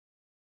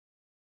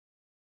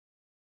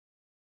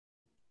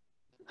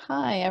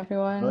Hi, Oh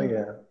everyone.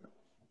 yeah.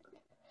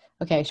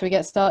 Okay, should we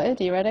get started?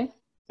 Are you ready?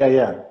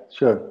 Yeah,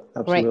 sure.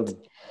 Great. Absolutely.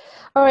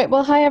 All right.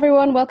 Well, hi,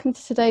 everyone. Welcome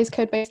to today's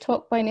CodeBase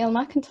talk by Neil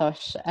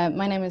Mackintosh.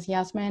 My name is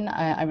Yasmin.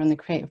 I run the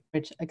Creative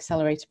Bridge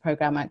Accelerator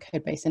program at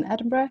CodeBase in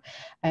Edinburgh.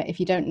 If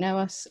you don't know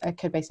us,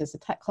 CodeBase is a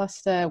tech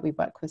cluster. We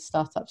work with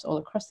startups all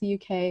across the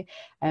UK,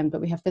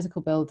 but we have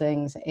physical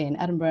buildings in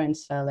Edinburgh, in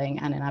Stirling,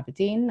 and in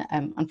Aberdeen.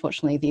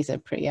 Unfortunately, these are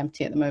pretty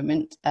empty at the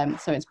moment.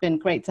 So it's been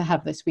great to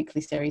have this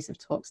weekly series of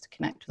talks to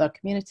connect with our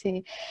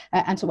community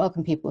and to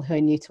welcome people who are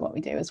new to what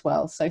we do as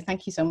well. So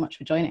thank you so much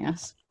for joining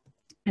us.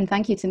 And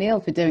thank you to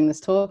Neil for doing this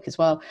talk as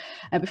well.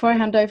 Before I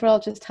hand over, I'll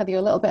just tell you a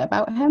little bit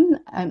about him.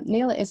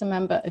 Neil is a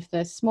member of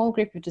the small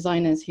group of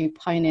designers who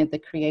pioneered the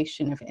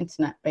creation of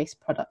internet-based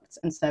products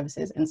and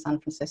services in San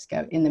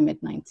Francisco in the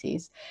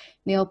mid-90s.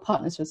 Neil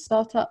partners with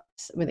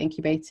startups, with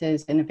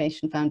incubators,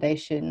 innovation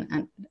foundations,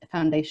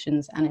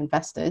 and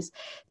investors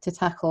to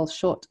tackle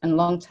short and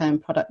long-term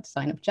product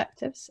design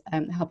objectives,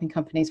 helping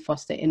companies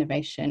foster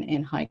innovation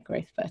in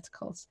high-growth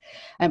verticals.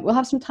 We'll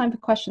have some time for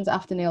questions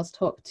after Neil's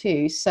talk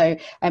too. So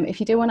if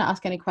you do want to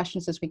ask any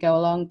questions as we go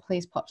along,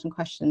 please pop some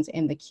questions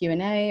in the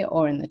Q&A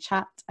or in the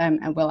chat,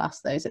 and we'll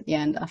ask those at the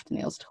end after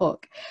Neil's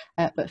talk.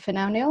 But for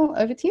now, Neil,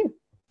 over to you.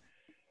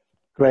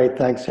 Great.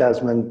 Thanks,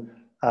 Jasmine.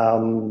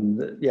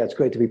 Yeah, it's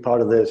great to be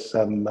part of this.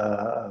 I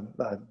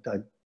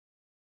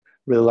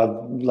really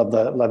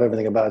love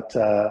everything about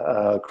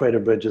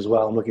Creative Bridge as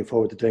well. I'm looking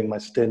forward to doing my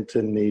stint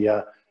in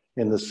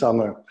the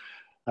summer.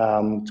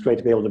 It's great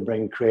to be able to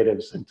bring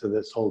creatives into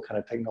this whole kind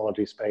of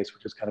technology space,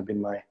 which has kind of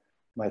been my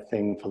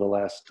thing for the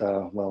last,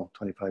 well,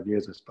 25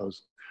 years, I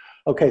suppose.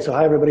 Okay, so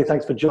hi, everybody.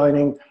 Thanks for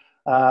joining.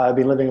 I've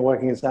been living and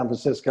working in San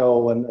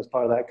Francisco and as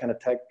part of that kind of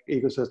tech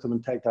ecosystem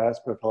and tech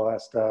diaspora for the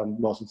last,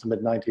 well, since the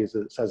mid-90s,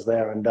 it says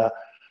there. And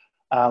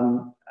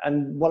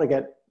what I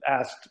get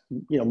asked,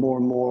 more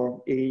and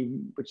more,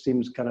 which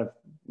seems kind of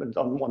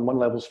on one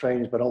level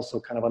strange, but also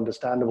kind of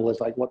understandable, is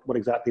like, what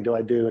exactly do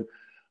I do? And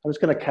I'm just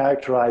going to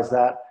characterize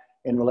that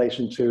in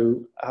relation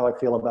to how I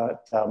feel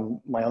about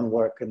my own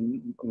work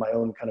and my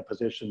own kind of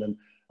position, and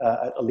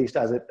at least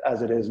as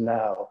it is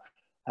now.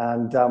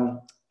 And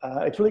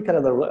it's really kind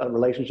of a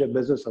relationship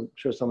business. I'm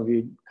sure some of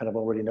you kind of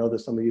already know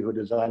this, some of you who are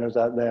designers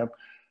out there.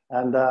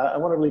 And I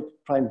want to really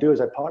try and do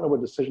is I partner with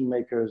decision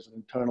makers and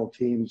internal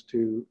teams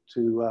to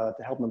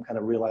help them kind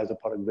of realize a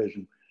product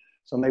vision.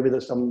 So maybe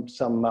there's some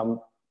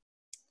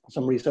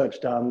research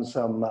done,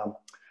 some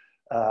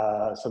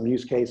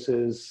use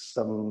cases,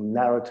 some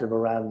narrative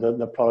around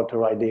the product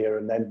or idea,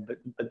 and then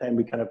but then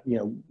we kind of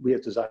we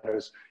as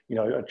designers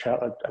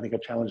I think a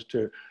challenge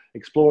to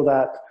explore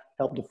that,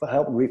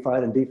 help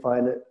refine and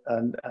define it,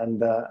 and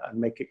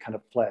make it kind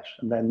of flesh,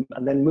 and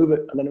then move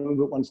it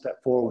one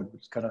step forward,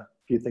 which is kind of a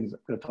few things. I'm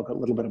going to talk a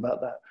little bit about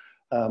that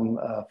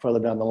further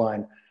down the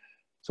line.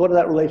 So what does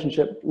that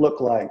relationship look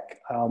like?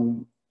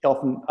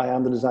 Often I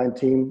am the design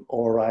team,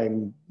 or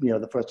I'm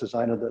the first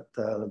designer that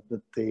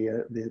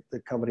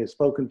the company has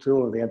spoken to,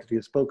 or the entity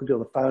has spoken to, or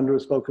the founder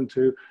has spoken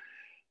to.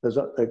 There's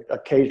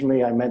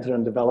occasionally I mentor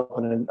and develop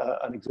an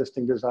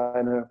existing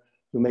designer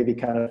who may be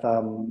kind of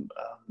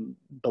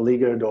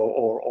beleaguered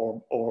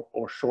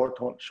or short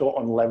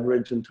on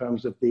leverage in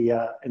terms of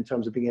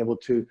being able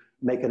to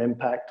make an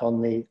impact on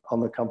the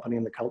company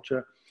and the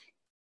culture.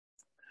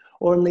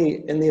 Or in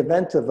the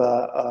event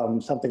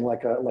of something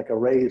like a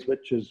raise,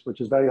 which is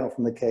very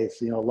often the case,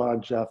 a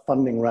large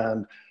funding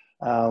round,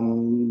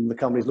 the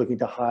company's looking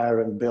to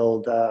hire and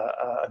build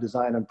a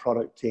design and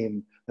product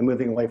team. They're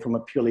moving away from a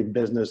purely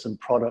business and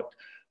product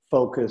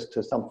focus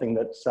to something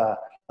that's a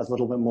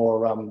little bit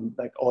more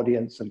like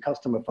audience and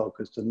customer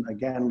focused, and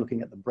again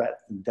looking at the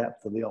breadth and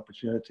depth of the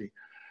opportunity.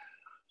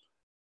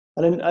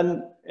 And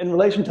in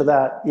relation to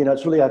that,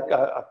 it's really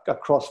a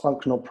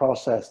cross-functional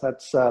process.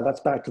 That's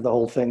back to the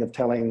whole thing of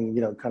telling,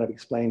 kind of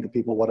explaining to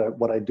people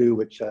what I do,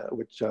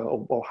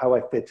 or how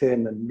I fit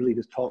in, and really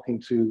just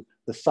talking to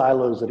the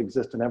silos that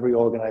exist in every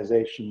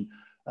organization,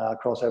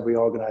 across every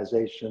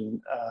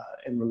organization,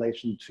 in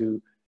relation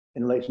to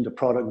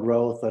product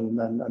growth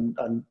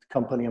and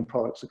company and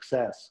product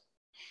success.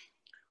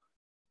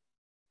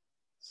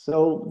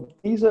 So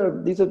these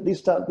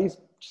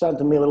sound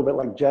to me a little bit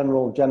like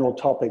general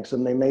topics,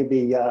 and they may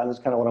be, that's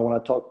kind of what I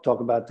want to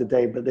talk about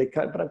today. But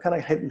I'm kind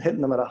of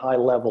hitting them at a high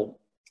level.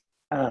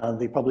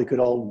 They probably could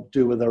all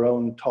do with their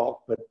own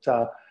talk, but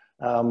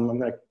I'm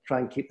going to try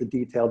and keep the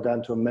detail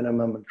down to a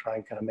minimum and try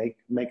and kind of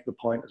make the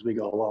point as we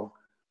go along.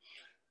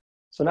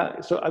 So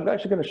I'm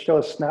actually going to show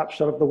a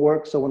snapshot of the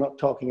work, so we're not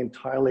talking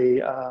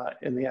entirely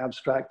in the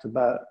abstract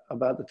about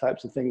the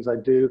types of things I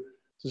do.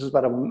 This is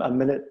about a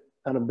minute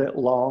and a bit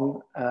long.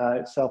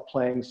 It's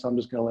self-playing, so I'm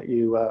just going to let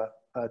you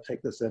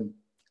take this in.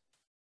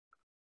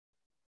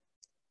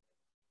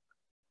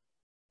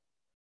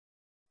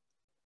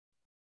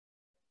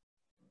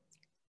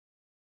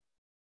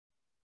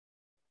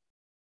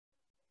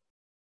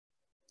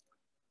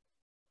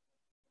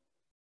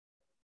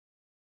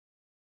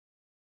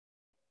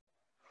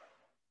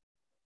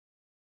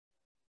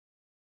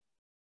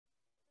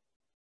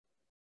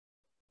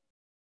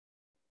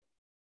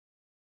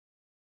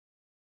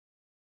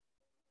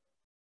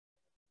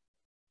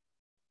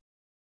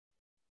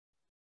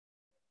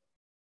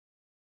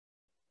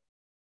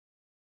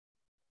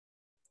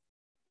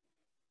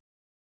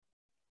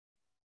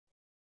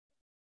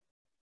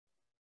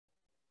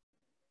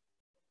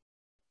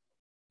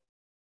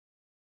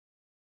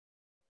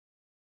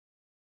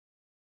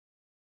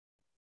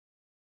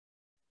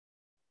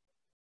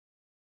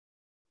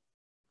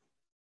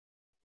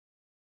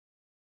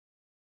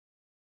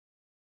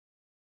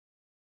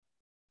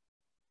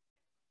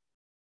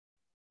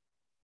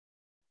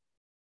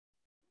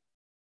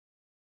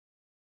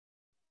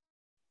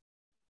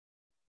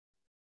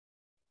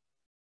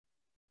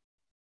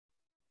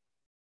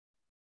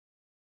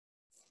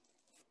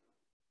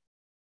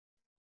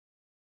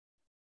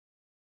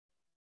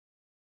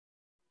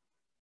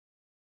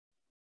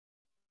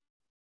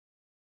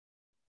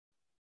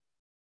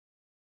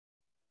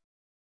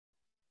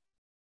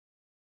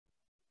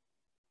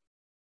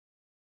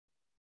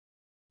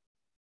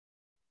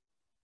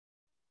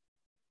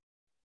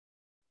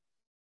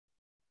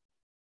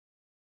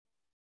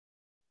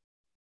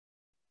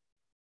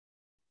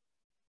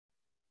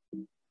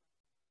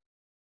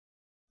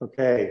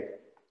 Okay.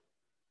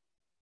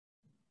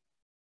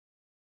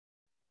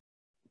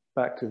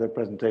 Back to the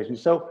presentation.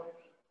 So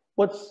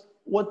what's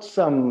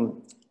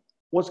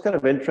kind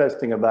of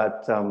interesting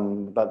about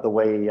the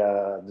way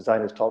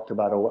design is talked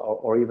about,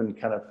 or even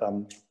kind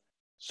of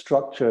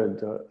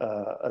structured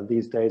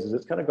these days, is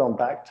it's kind of gone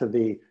back to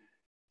the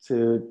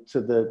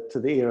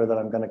era that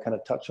I'm going to kind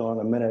of touch on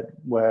in a minute,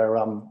 where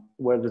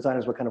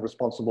designers were kind of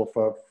responsible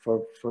for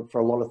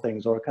a lot of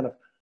things, or kind of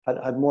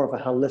had more of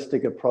a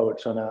holistic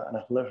approach and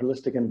a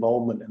holistic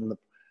involvement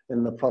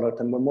in the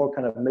product, and were more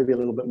kind of maybe a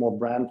little bit more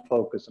brand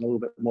focused and a little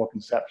bit more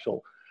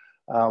conceptual.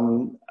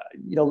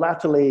 You know,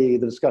 latterly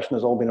the discussion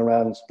has all been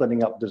around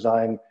splitting up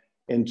design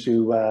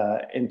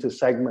into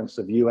segments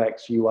of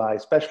UX, UI,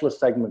 specialist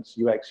segments,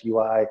 UX,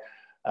 UI.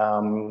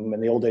 In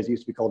the old days, it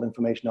used to be called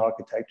information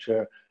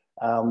architecture.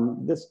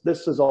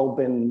 This has all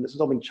been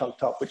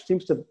chunked up, which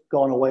seems to have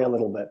gone away a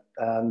little bit.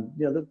 And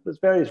you know, there's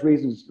various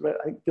reasons.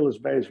 I feel there's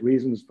various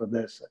reasons for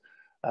this.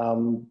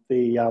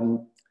 The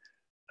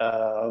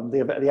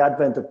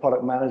advent of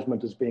product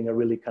management as being a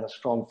really kind of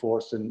strong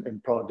force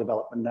in product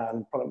development now,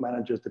 and product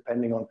managers,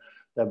 depending on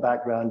their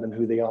background and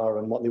who they are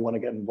and what they want to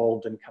get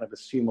involved in, kind of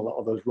assume a lot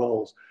of those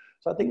roles.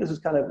 So I think this is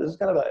kind of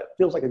it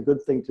feels like a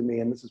good thing to me,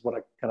 and this is what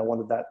I kind of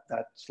wanted that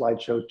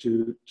slideshow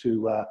to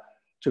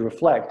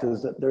reflect,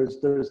 is that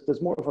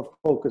there's more of a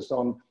focus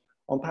on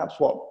perhaps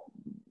what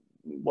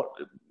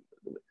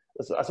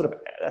a sort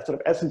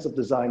of essence of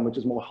design, which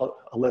is more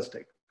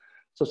holistic.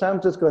 So San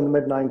Francisco in the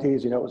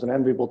mid-90s, you know, it was an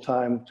enviable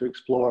time to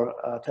explore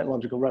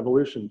technological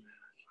revolution.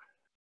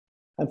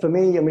 And for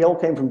me, and we all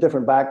came from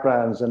different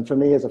backgrounds, and for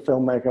me as a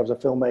filmmaker, I was a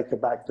filmmaker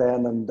back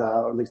then, and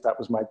or at least that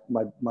was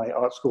my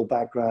art school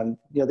background.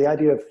 You know, the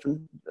idea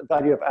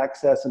of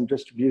access and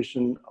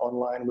distribution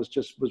online was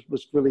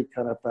really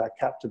kind of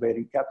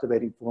captivating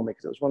for me,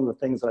 because it was one of the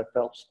things that I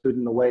felt stood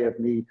in the way of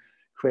me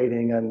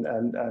creating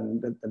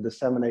and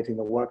disseminating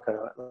the work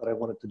that I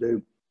wanted to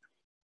do.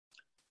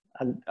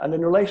 And in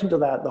relation to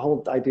that, the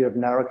whole idea of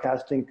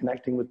narrowcasting,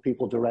 connecting with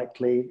people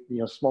directly, you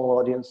know, small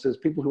audiences,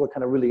 people who are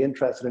kind of really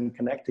interested in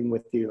connecting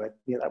with you,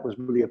 you know, that was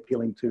really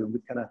appealing too. We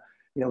kind of,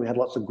 you know, we had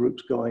lots of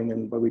groups going,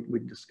 and where we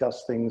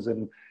discuss things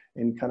in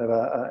kind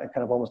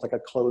of almost like a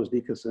closed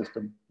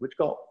ecosystem, which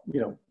got,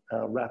 you know,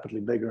 rapidly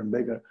bigger and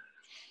bigger.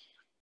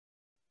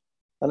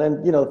 And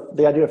then, you know,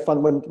 the idea of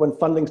when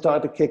funding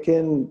started to kick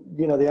in,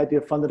 you know, the idea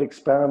of funded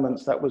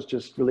experiments, that was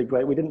just really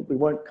great. We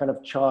weren't kind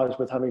of charged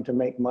with having to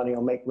make money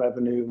or make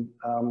revenue.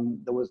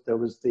 There was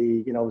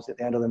the, you know, it was at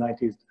the end of the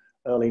 90s,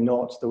 early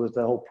noughts, there was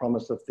the whole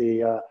promise of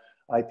the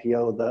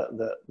IPO,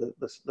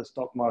 the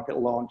stock market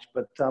launch.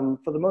 But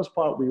for the most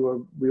part, we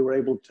were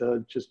able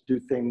to just do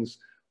things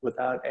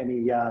without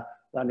any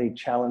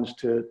challenge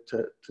to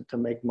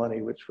make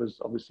money, which was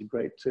obviously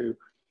great too.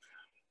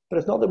 But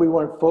it's not that we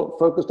weren't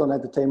focused on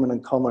entertainment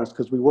and commerce,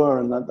 because we were,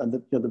 and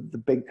you know, the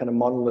big kind of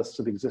monoliths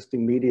of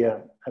existing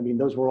media. I mean,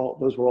 those were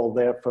all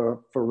there for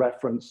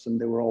reference, and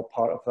they were all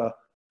part of a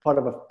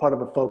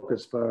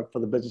focus for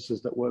the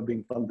businesses that were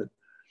being funded.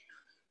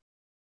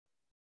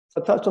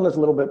 I touched on this a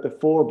little bit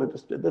before, but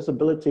this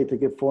ability to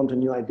give form to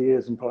new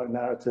ideas and product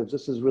narratives,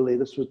 this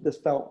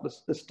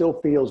still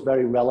feels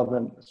very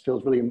relevant. This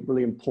feels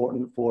really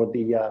important for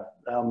the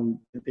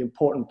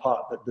important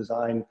part that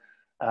design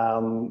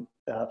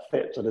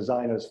fits, or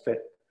designers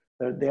fit.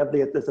 They have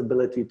this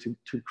ability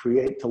to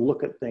create, to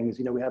look at things.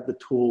 You know, we have the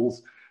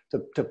tools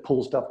to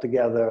pull stuff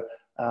together,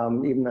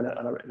 even in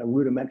a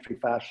rudimentary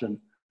fashion.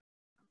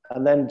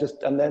 And then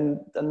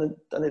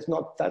it's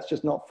not, that's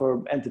just not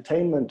for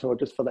entertainment or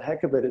just for the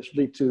heck of it. It's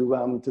really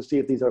to see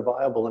if these are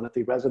viable and if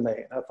they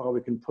resonate, how far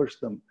we can push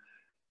them.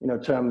 You know,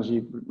 terms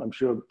I'm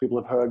sure people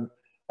have heard,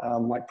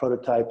 like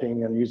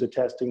prototyping and user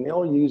testing. They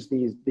all use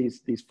these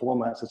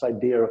formats, this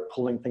idea of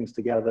pulling things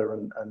together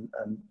and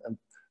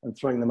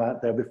throwing them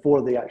out there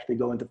before they actually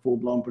go into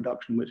full-blown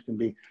production, which can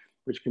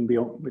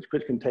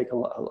take a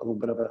little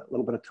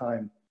bit of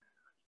time.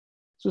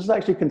 So this is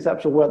actually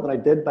conceptual work that I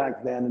did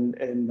back then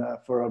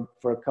for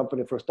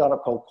a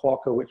startup called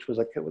Quokka, which was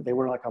they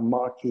were like a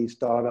marquee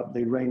startup.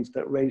 They raised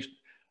at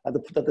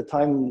the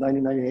time,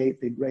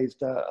 1998, they'd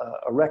raised a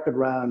record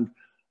round,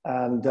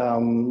 and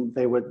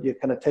they were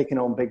kind of taking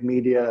on big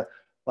media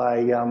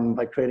by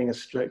creating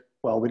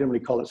we didn't really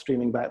call it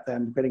streaming back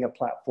then, creating a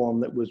platform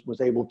that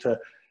was able to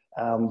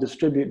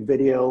distribute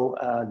video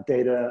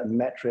data and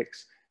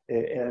metrics,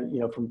 you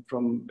know,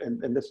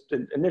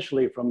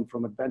 initially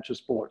from adventure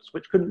sports,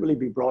 which couldn't really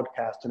be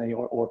broadcast in any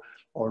or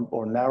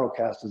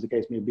narrowcast, as the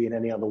case may be, in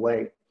any other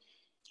way.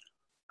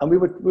 And we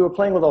were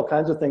playing with all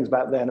kinds of things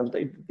back then.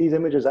 These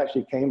images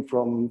actually came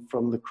from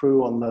the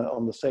crew on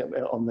the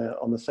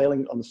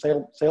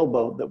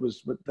sailboat that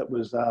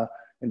was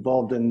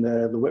involved in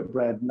the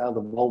Whitbread, now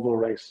the Volvo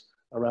race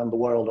around the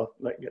world,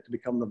 yet to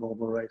become the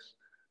Volvo race.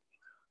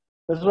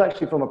 This was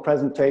actually from a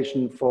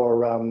presentation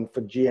for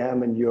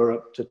GM in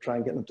Europe to try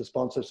and get them to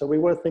sponsor. So we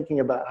were thinking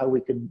about how we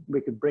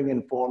could bring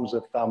in forms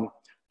of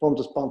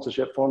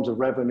sponsorship, forms of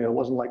revenue. It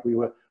wasn't like we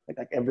were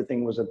like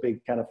everything was a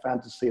big kind of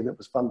fantasy that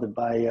was funded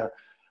by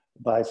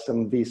by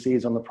some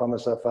VCs on the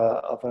promise of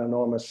an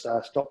enormous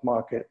stock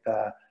market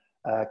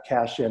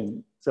cash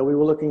in. So we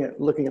were looking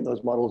at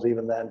those models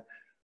even then.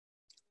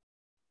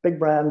 Big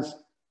brands,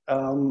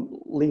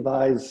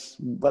 Levi's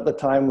at the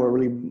time were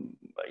really,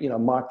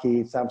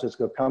 marquee San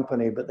Francisco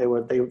company, but they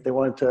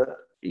wanted to,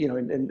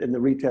 in the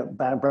retail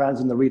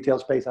brands in the retail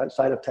space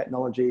outside of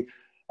technology,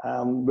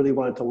 really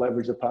wanted to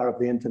leverage the power of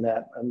the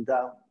internet,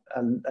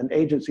 and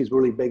agencies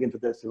were really big into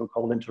this. They were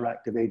called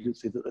interactive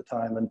agencies at the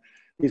time, and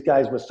these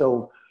guys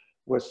saw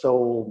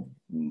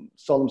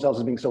themselves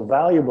as being so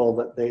valuable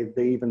that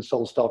they even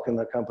sold stock in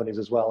their companies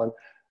as well.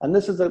 And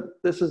this is a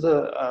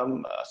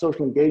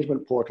social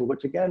engagement portal,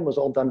 which again was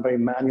all done very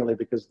manually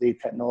because the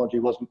technology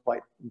wasn't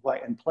quite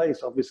in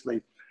place,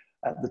 obviously,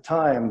 at the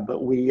time.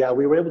 But we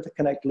were able to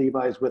connect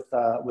Levi's with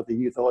the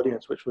youth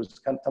audience, which was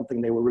kind of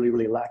something they were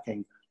really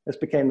lacking. This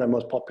became their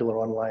most popular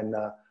online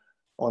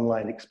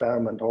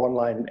experiment or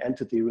online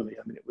entity, really.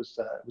 I mean, it was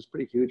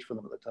pretty huge for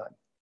them at the time.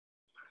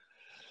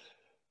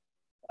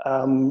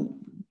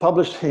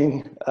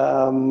 Publishing,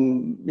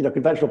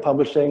 conventional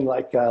publishing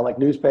like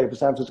newspapers,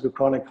 San Francisco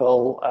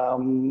Chronicle. I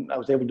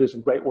was able to do some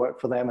great work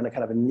for them in a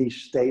kind of a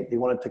niche state. They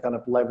wanted to kind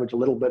of leverage a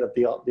little bit of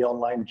the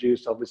online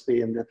juice,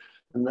 obviously, and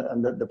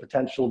the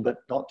potential, but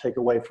not take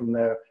away from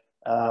their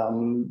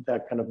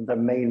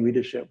main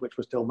readership, which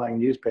was still buying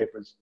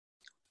newspapers.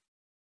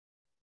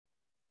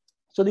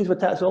 So these were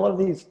so a lot of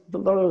the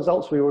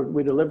results we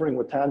were delivering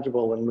were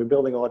tangible, and we're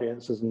building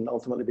audiences, and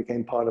ultimately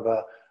became part of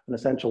an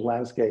essential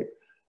landscape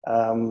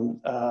that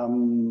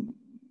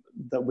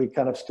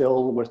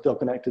we're still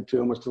connected to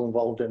and we're still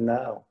involved in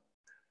now.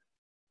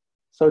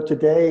 So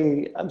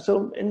today,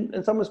 so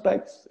in some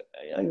respects,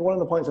 one of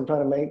the points I'm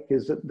trying to make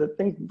is that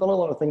not a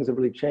lot of things have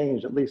really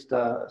changed, at least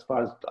as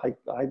far as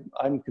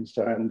I'm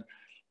concerned.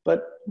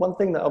 But one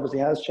thing that obviously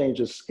has changed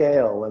is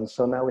scale. And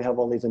so now we have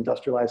all these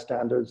industrialized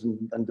standards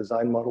and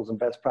design models and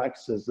best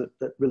practices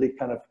that really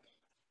kind of,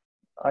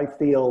 I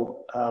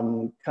feel,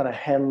 kind of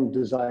hem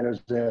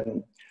designers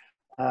in.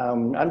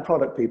 And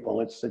product people.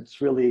 It's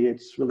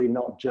really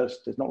not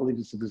just a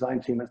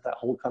design team. It's that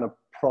whole kind of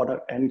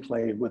product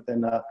enclave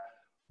within a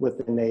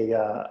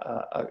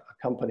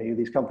company.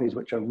 These companies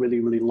which are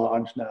really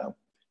large now.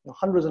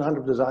 Hundreds and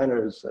hundreds of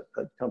designers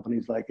at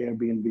companies like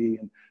Airbnb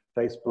and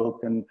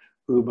Facebook and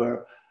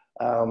Uber.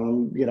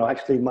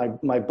 Actually,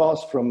 my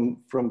boss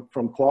from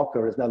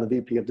Qualcomm is now the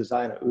VP of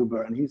design at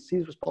Uber, and he's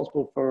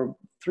responsible for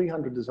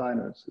 300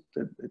 designers.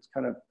 It's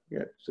kind of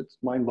it's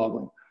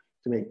mind-boggling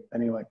to me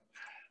anyway.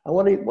 And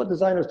what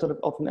designers sort of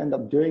often end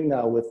up doing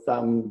now, with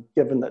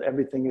given that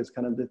everything is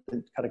kind of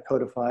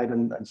codified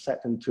and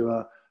set into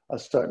a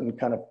certain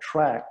kind of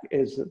track,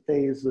 is that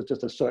there's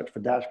just a search for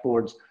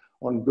dashboards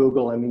on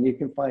Google. I mean, you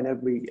can find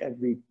every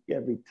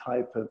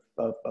type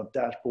of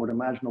dashboard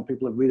imaginable.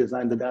 People have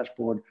redesigned the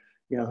dashboard,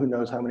 who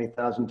knows how many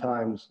thousand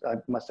times,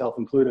 myself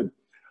included.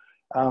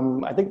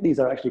 I think these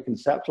are actually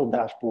conceptual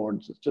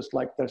dashboards. It's just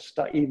like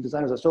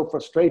designers are so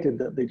frustrated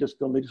that they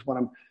just want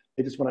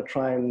to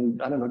try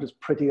and, I don't know, just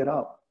pretty it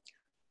up.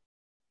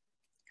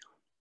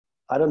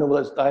 I don't know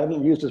whether I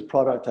haven't used this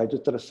product. I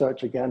just did a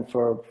search again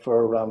for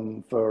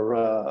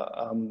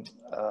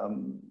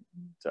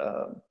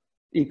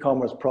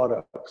e-commerce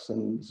products,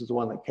 and this is the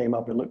one that came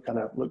up. It looked kind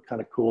of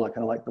cool. I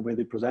kind of like the way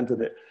they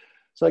presented it.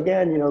 So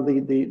again,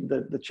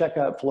 the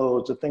checkout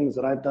flows, the things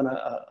that I've done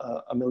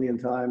a million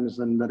times,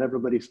 and that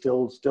everybody's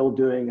still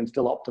doing and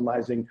still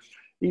optimizing.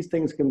 These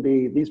things can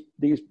be, these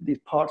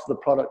parts of the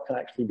product can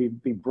actually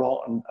be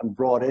brought and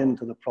brought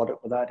into the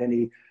product without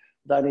any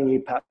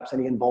perhaps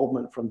any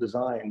involvement from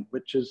design,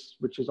 which is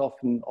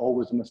often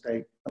always a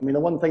mistake. I mean, the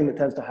one thing that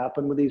tends to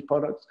happen with these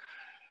products,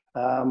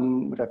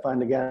 which I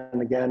find again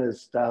and again,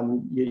 is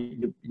the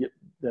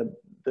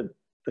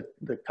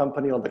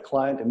company or the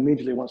client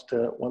immediately wants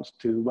to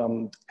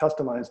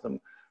customize them,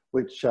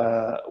 which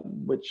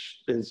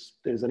is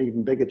an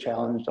even bigger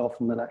challenge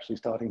often than actually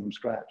starting from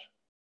scratch.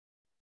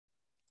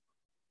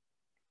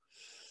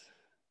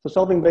 So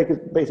solving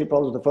basic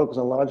problems to focus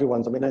on larger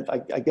ones. I mean,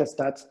 I guess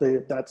that's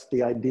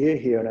the idea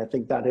here, and I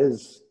think that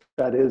is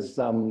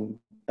in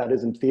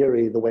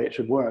theory the way it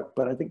should work.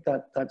 But I think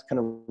that's kind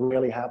of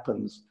rarely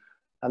happens,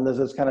 and there's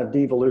this kind of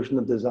devolution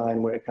of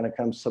design where it kind of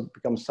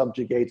becomes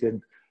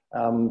subjugated,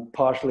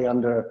 partially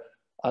under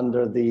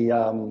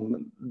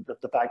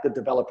the fact that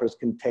developers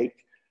can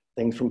take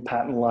things from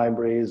patent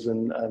libraries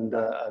and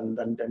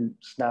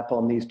snap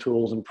on these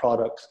tools and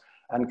products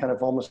and kind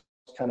of almost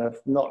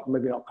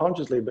maybe not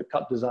consciously, but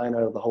cut design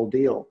out of the whole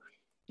deal.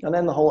 And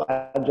then the whole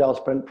agile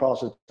sprint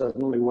process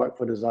doesn't really work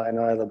for design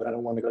either, but I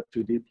don't want to go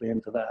too deeply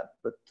into that.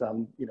 But it's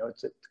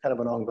kind of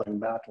an ongoing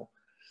battle.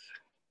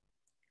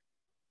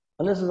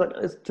 And this is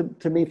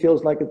to me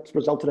feels like it's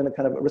resulted in a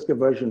kind of a risk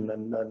aversion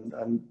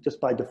and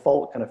just by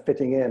default kind of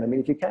fitting in. I mean,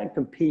 if you can't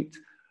compete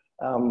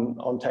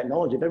on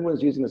technology, if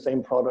everyone's using the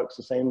same products,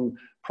 the same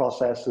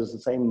processes, the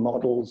same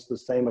models, the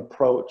same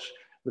approach,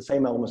 the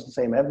same elements, the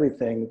same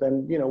everything,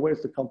 then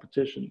where's the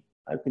competition?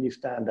 How can you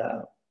stand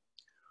out?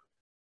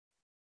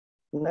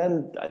 And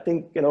then I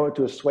think in order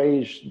to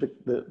assuage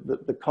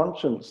the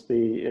conscience,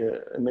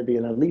 maybe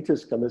an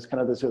elitist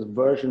kind of this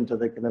version to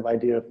the kind of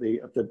idea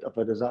of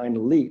a design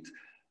elite,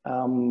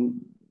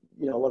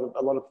 you know,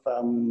 a lot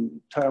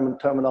of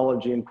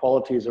terminology and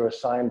qualities are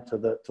assigned to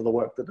the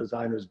work that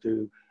designers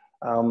do.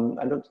 And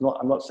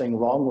I'm not saying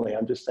wrongly,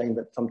 I'm just saying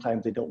that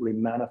sometimes they don't really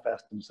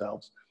manifest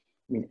themselves.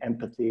 I mean,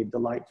 empathy,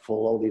 delightful,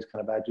 all these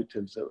kind of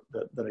adjectives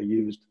that are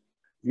used.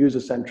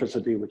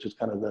 User-centricity, which is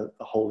kind of the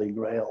holy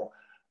grail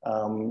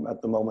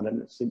at the moment,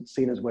 and it's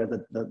seen as where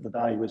the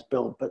value is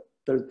built. But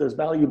there's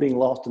value being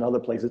lost in other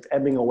places, it's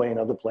ebbing away in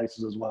other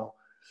places as well.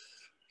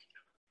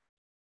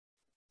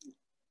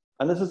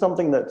 And this is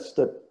something that's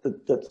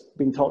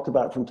been talked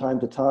about from time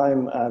to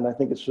time, and I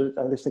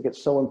just think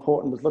it's so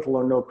important. There's little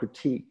or no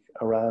critique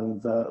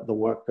around the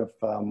work of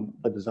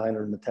the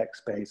designer in the tech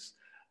space.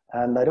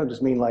 And I don't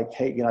just mean like,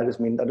 hey, you know, I don't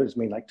just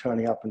mean like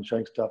turning up and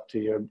showing stuff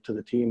to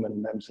the team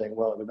and them saying,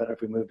 well, it'd be better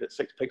if we moved it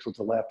 6 pixels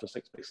to the left or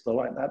 6 pixels to the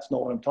right. That's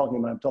not what I'm talking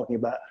about. I'm talking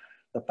about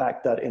the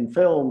fact that in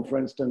film, for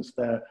instance,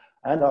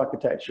 and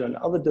architecture and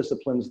other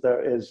disciplines,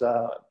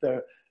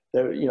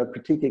 you know,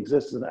 critique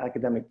exists as an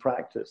academic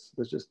practice.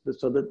 There's just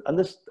and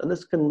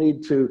this can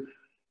lead to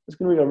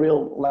a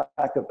real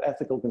lack of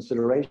ethical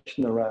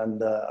consideration around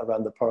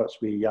the products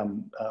we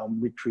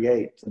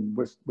create, and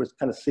we're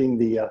kind of seeing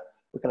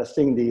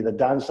the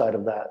downside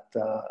of that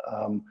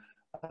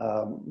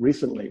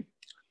recently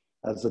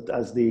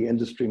as the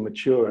industry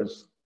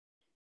matures.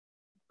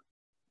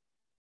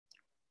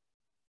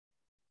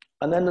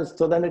 And then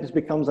it just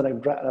becomes a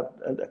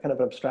kind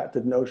of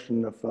abstracted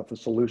notion of a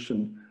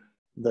solution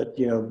that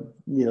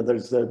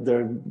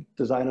their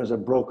designers are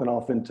broken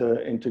off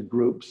into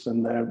groups,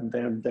 and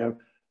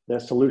they're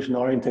solution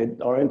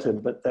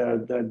oriented, but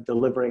they're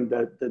delivering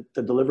the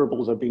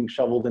deliverables are being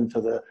shoveled into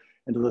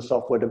the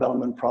software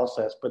development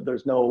process, but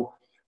there's no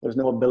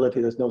ability,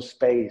 there's no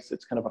space.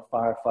 It's kind of a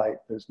firefight.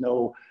 There's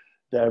no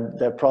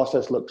their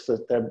process looks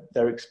at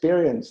their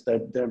experience,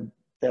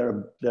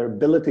 their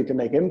ability to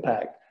make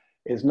impact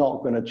is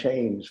not going to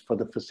change for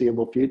the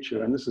foreseeable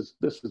future, and this is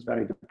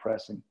very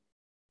depressing.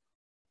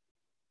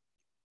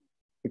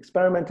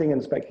 Experimenting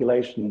and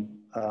speculation.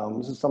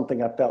 This is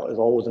something I felt is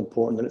always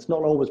important, and it's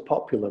not always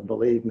popular,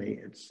 believe me.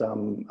 It's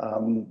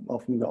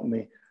often got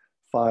me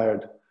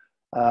fired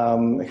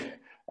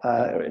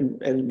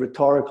in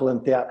rhetorical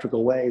and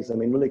theatrical ways. I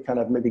mean, really kind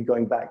of maybe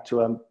going back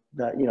to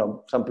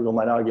some people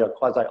might argue a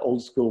quasi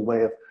old school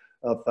way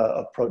of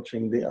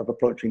approaching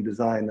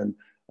design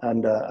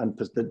and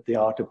the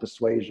art of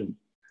persuasion.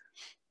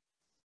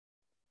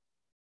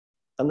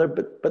 And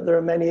but there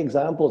are many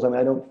examples. I mean,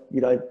 I don't,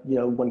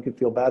 one could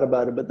feel bad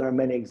about it, but there are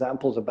many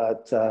examples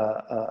about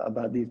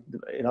these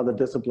in other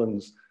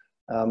disciplines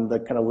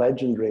that kind of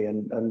legendary,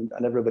 and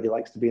everybody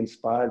likes to be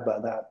inspired by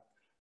that.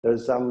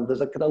 There's a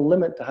kind of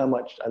limit to how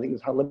much, I think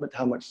there's a limit to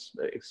how much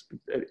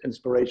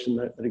inspiration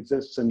that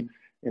exists in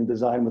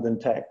design within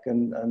tech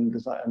and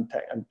design and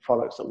tech and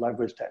products that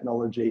leverage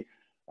technology,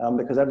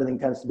 because everything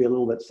tends to be a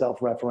little bit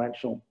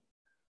self-referential.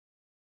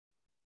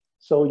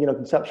 So,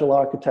 conceptual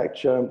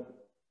architecture,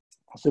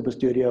 Super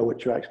Studio,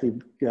 which are actually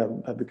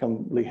have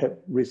become really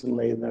hip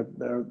recently.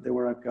 They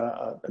were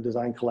a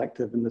design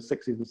collective in the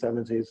 60s and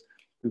 70s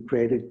who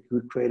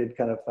created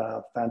kind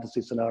of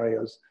fantasy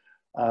scenarios.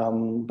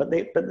 But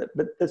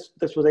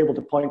this was able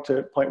to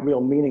point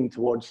real meaning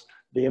towards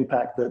the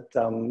impact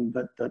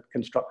that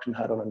construction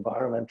had on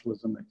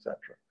environmentalism, etc.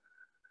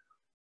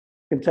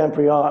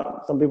 Contemporary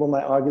art, some people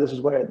might argue this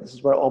is where it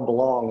all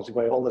belongs,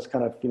 where all this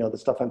kind of, the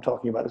stuff I'm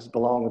talking about, it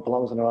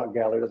belongs in an art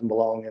gallery, it doesn't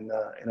belong in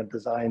a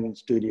design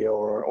studio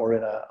or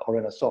in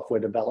a software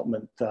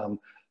development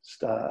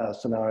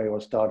scenario or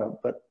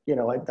startup. But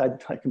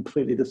I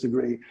completely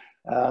disagree.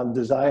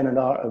 Design and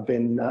art have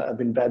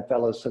been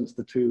bedfellows since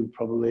the two,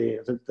 probably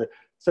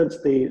since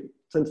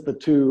the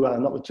two,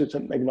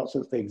 maybe not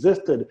since they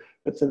existed,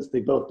 but since they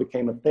both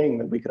became a thing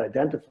that we could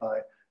identify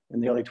in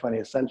the early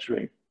 20th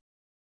century.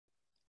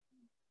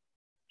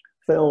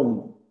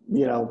 Film,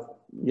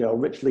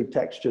 richly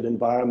textured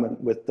environment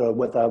with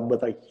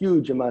a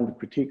huge amount of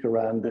critique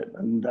around it,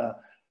 and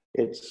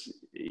it's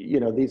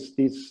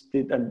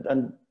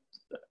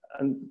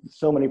and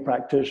so many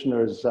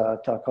practitioners.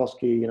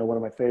 Tarkovsky, one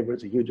of my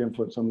favorites, a huge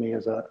influence on me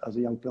as a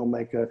young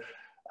filmmaker.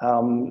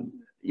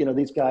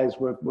 These guys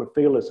were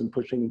fearless in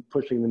pushing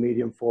the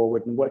medium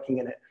forward and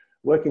working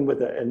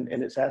with it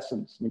in its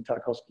essence. I mean,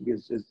 Tarkovsky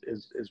is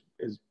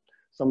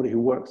somebody who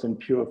works in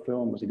pure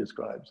film, as he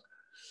describes.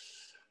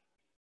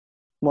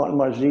 Martin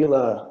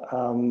Margiela,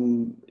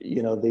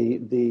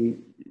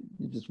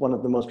 just one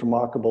of the most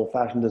remarkable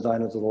fashion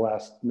designers of the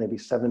last maybe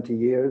 70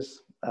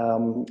 years.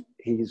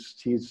 He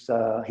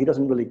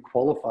doesn't really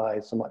qualify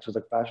so much as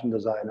a fashion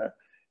designer.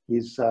 He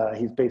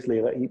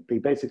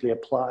basically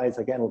applies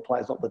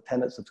not the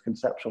tenets of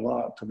conceptual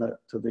art to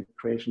the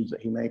creations that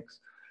he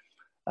makes.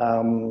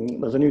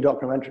 There's a new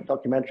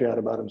documentary out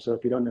about him, so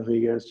if you don't know who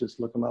he is,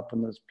 just look him up,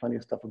 and there's plenty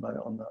of stuff about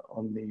it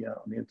on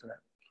the internet.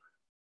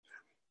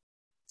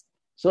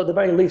 So at the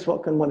very least,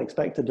 what can one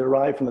expect to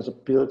derive from as a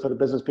sort of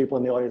business people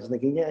in the audience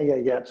thinking, yeah,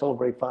 it's all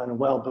very fine and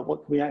well, but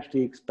what can we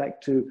actually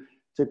expect to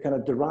kind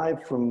of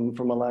derive from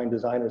allowing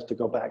designers to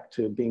go back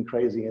to being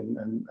crazy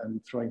and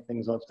throwing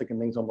things on, sticking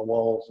things on the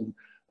walls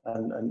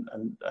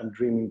and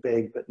dreaming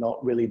big, but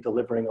not really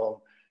delivering on,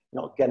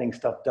 not getting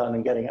stuff done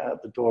and getting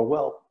out the door?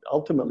 Well,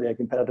 ultimately a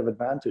competitive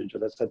advantage,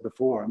 as I said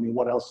before. I mean,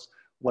 what else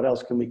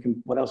can we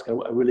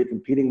really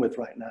competing with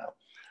right now?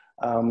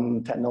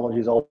 Technology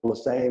is all the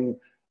same.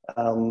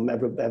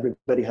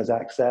 Everybody has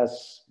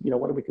access. You know,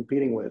 what are we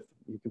competing with?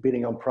 You're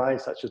competing on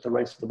price. That's just a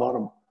race to the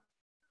bottom.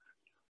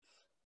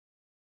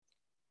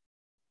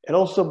 And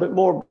also, a bit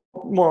more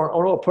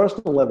on a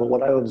personal level,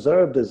 what I've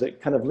observed is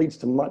it kind of leads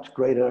to much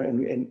greater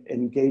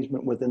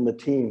engagement within the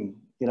team.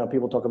 You know,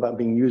 people talk about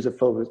being user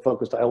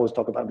focused. I always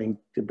talk about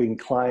being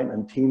client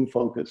and team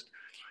focused.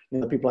 You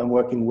know, the people I'm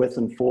working with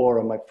and for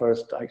are my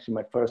first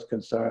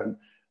concern,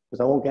 because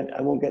I won't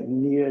get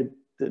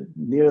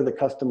near the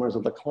customers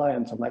or the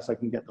clients unless I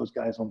can get those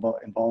guys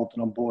involved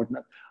and on board. And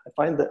I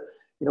find that,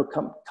 you know,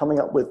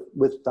 coming up with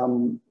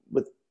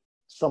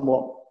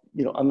somewhat,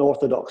 you know,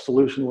 unorthodox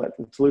solutions,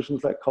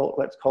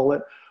 let's call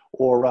it,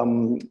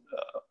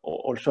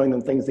 or showing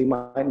them things they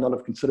might not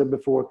have considered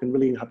before can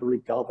really have a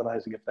really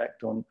galvanizing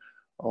effect on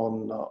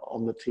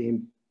the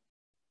team.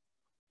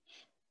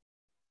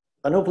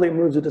 And hopefully it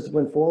moves the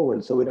discipline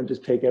forward, so we don't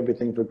just take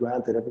everything for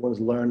granted.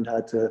 Everyone's learned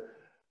how to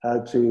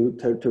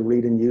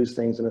read and use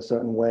things in a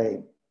certain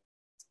way,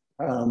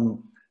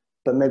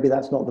 but maybe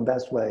that's not the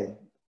best way.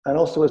 And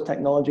also, as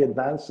technology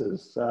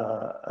advances, you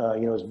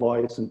know, as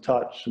voice and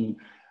touch and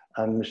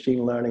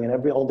machine learning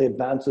and all the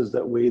advances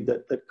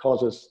that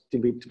cause us to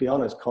be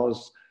honest,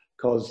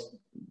 cause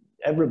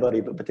everybody,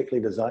 but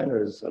particularly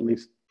designers, at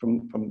least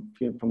from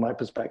my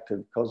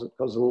perspective, cause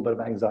a little bit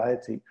of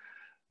anxiety.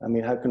 I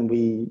mean, how can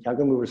we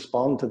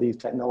respond to these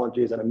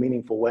technologies in a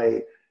meaningful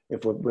way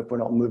if we're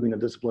not moving the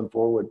discipline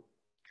forward?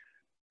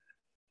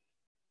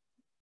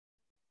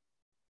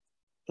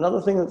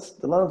 Another thing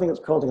that's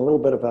causing a little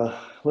bit of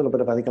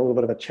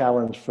a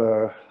challenge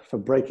for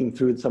breaking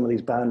through some of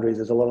these boundaries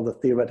is a lot of the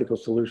theoretical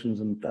solutions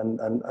and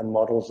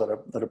models that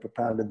are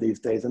propounded these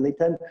days, and a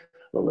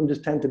lot of them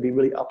just tend to be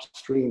really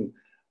upstream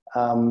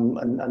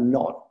and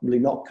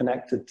not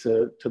connected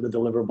to the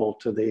deliverable,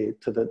 to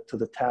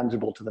the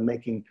tangible, to the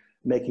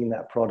making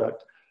that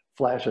product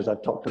flash, as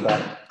I've talked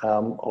about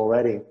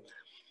already.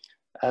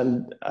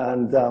 And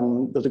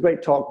there's a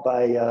great talk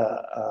by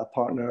a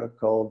partner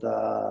called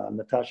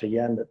Natasha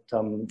Yen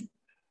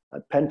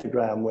at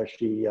Pentagram, where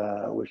she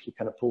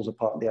kind of pulls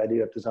apart the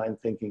idea of design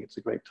thinking. It's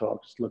a great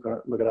talk. Just look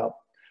it up.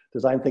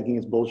 Design thinking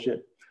is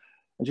bullshit.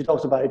 And she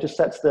talks about it just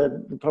sets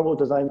the problem with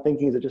design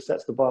thinking is it just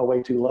sets the bar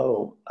way too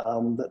low.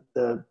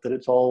 That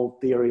it's all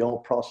theory, all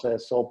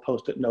process, all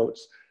post-it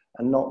notes,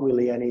 and not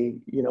really any,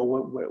 you know,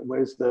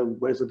 where's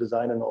the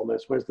design in all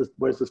this? Where's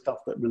the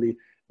stuff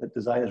that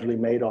design is really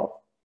made of?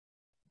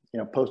 You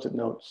know, post-it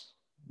notes,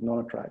 not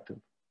attractive.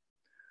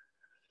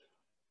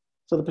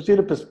 So the pursuit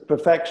of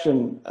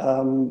perfection,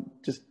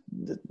 just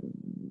the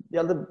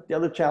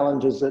other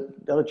challenge is that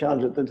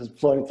just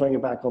throwing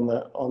it back on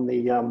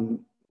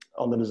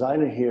the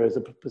designer here is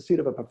the pursuit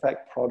of a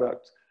perfect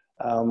product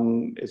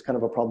is kind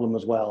of a problem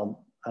as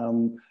well.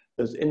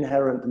 There's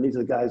inherent, and these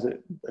are the guys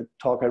that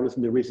talk I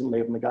listened to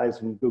recently from the guys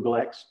from Google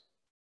X,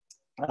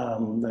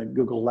 the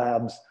Google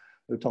Labs.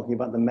 They're talking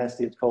about the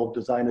messy. It's called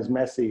Design is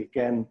Messy.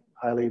 Again,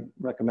 highly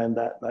recommend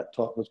that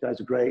talk. Those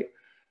guys are great,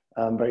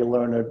 very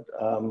learned,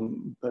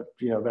 but,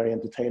 you know, very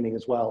entertaining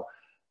as well.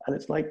 And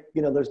it's like,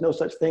 you know, there's no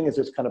such thing as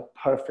this kind of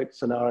perfect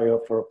scenario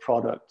for a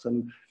product.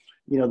 And,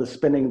 you know, the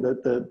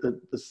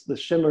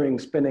shimmering,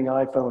 spinning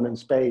iPhone in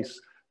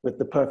space with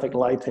the perfect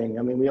lighting.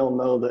 I mean, we all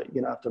know that,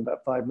 you know, after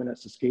about 5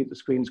 minutes, the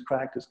screen's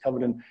cracked, it's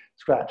covered in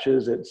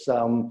scratches, it's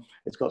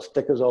got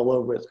stickers all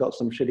over it, it's got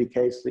some shitty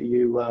case that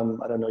you,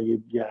 I don't know,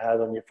 you had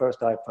on your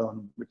first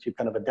iPhone, which you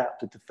kind of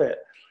adapted to fit.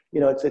 You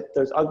know,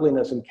 there's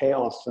ugliness and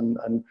chaos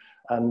and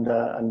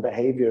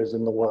behaviors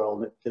in the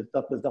world.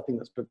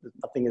 Nothing's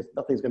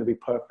going to be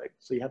perfect.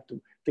 So you have to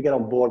get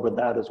on board with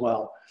that as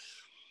well.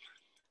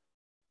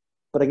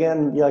 But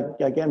again,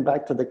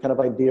 back to the kind of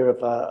idea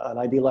of an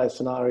idealized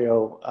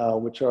scenario,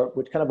 which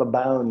kind of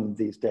abound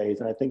these days.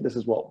 And I think this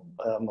is what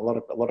a lot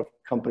of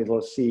companies, a lot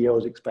of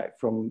CEOs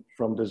expect from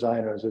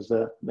designers, is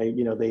that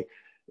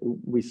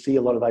we see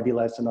a lot of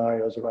idealized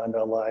scenarios around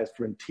our lives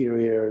for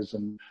interiors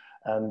and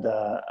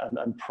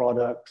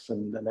products,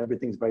 and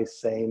everything's very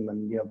same.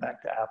 And, you know,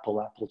 back to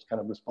Apple's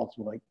kind of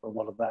responsible for a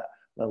lot of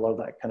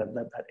that kind of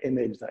that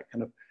image, that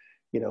kind of,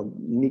 you know,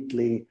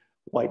 neatly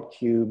white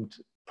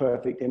cubed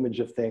perfect image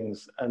of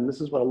things. And this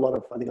is what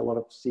I think a lot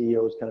of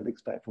CEOs kind of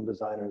expect from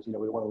designers. You know,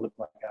 we want to look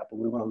like Apple.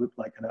 We want to look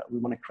like we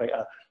want to create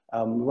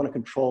we want to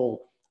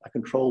control a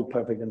controlled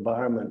perfect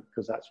environment,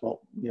 because that's what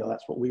we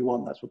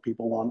want. That's what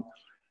people want.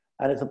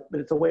 And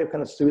it's a way of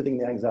kind of soothing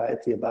the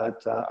anxiety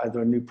about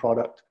either a new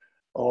product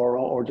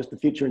or just the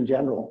future in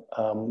general.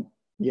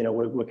 You know,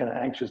 we're kind of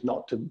anxious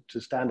not to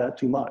stand out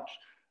too much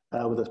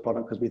with this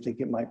product, because we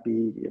think it might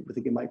be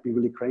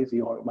really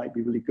crazy, or it might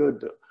be really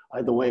good,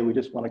 either way, we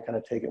just want to kind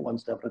of take it one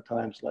step at a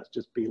time. So let's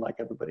just be like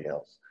everybody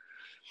else.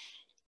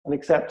 And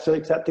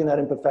accepting that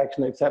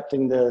imperfection,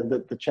 accepting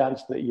the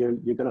chance that you're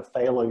going to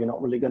fail, or you're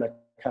not really going to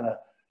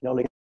you're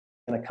only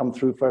going to come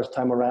through first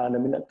time around. I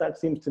mean, that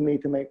seems to me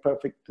to make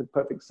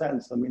perfect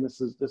sense. I mean,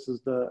 this is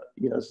the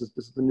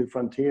new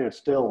frontier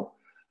still.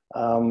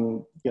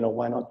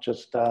 Why not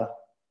just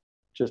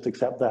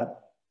accept that?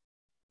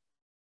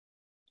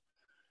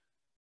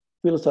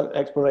 Field of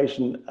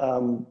exploration,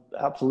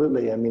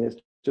 absolutely. I mean, it's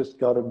just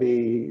got to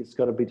be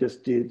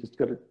just you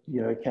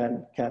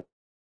can't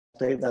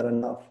state that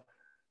enough.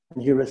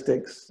 And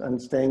heuristics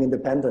and staying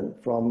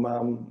independent from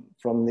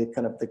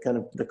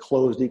the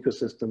closed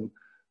ecosystem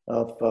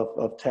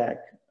of tech.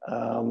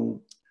 Again,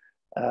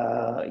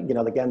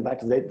 back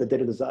to the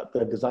data design,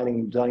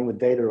 designing with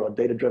data, or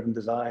data-driven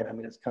design. I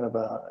mean, it kind of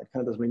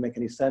doesn't really make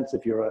any sense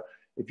if you're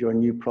a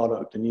new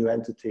product, a new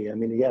entity. I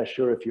mean, yeah,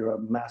 sure, if you're a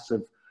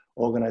massive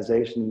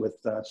organization with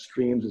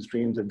streams and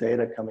streams of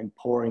data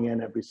pouring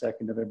in every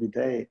second of every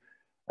day,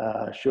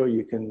 sure,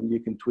 you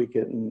can tweak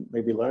it and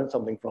maybe learn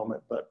something from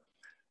it. But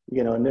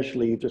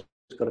initially, you've just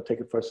got to take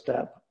a first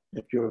step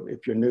if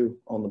you're new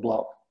on the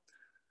block.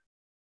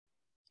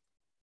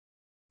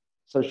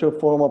 So show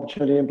form,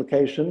 opportunity,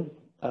 implication.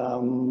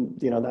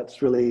 That's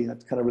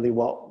kind of really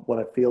what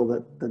I feel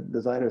that the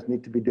designers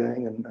need to be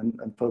doing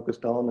and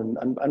focused on,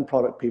 and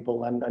product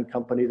people and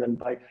companies, and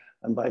by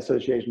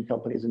association,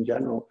 companies in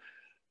general,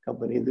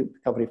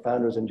 company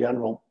founders in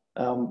general.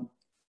 But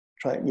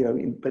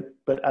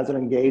as an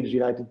engaged,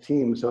 united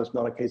team, so it's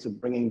not a case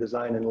of bringing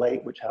design in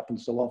late, which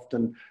happens so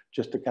often,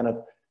 just to kind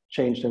of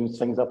change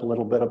things up a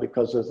little bit, or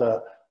because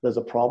there's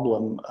a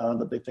problem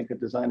that they think a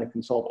designer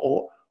can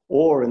solve,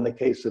 or in the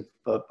case of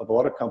a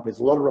lot of companies,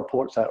 a lot of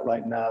reports out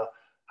right now,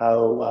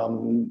 how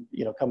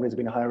companies have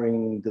been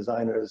hiring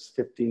designers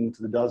 15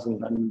 to the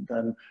dozen,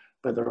 and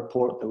but there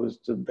was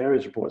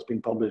various reports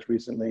being published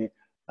recently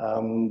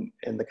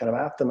in the kind of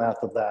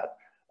aftermath of that.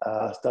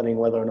 Studying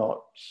whether or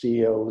not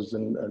CEOs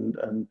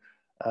and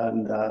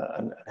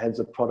heads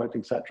of product,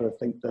 etc.,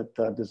 think that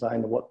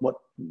design,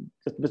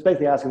 just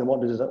basically asking them,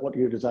 what do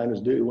your designers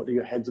do? What do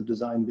your heads of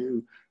design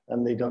do?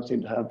 And they still don't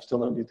seem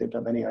to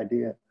have any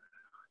idea.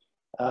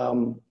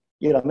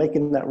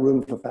 Making that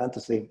room for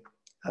fantasy,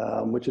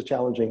 which is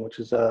challenging, which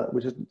is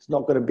it's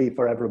not going to be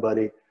for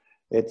everybody.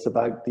 It's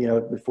about,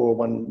 before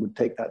one would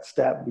take that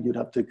step, you'd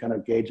have to kind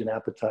of gauge an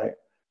appetite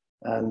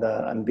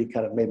and be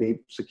kind of maybe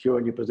secure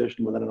in your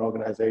position within an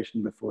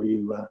organization before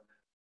you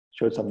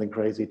show something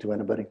crazy to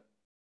anybody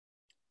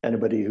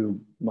who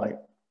might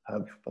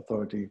have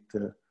authority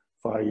to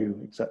fire you,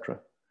 etc.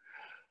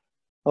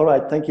 All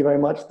right, thank you very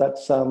much.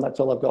 That's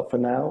all I've got for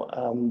now.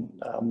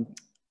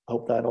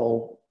 Hope that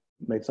all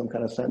made some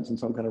kind of sense and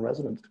some kind of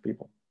resonance to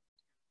people.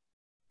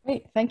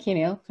 Great, thank you,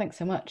 Neil. Thanks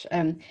so much.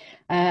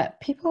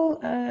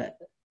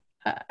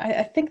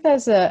 I think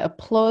there's a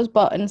applause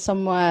button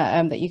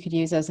somewhere that you could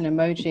use as an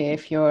emoji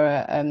if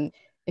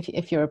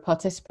you're a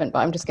participant, but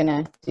I'm just going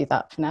to do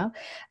that for now.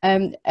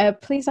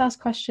 Please ask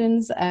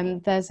questions.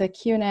 There's a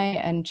Q&A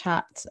and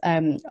chat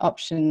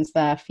options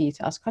there for you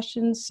to ask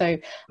questions. So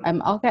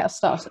I'll get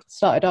us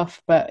started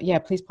off, but yeah,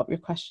 please pop your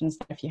questions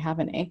there if you have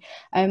any.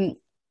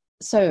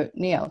 So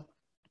Neil,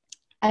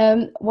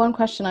 one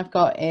question I've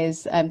got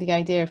is the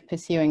idea of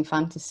pursuing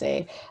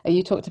fantasy.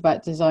 You talked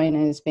about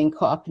designers being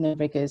caught up in the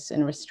rigors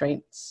and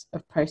restraints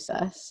of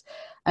process.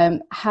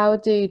 How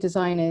do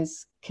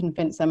designers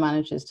convince their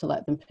managers to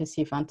let them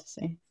pursue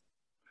fantasy?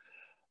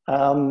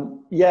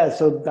 Yeah,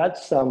 so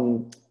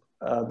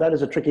that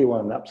is a tricky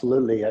one.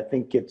 Absolutely, I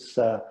think it's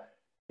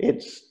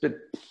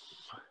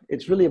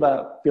really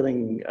about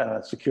feeling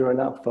secure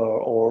enough,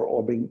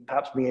 or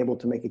perhaps being able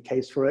to make a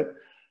case for it.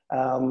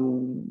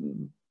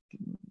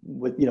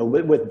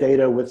 With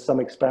data, with some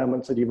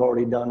experiments that you've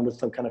already done, with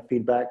some kind of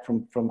feedback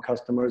from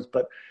customers,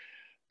 but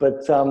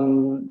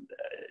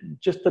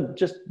just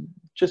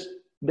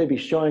maybe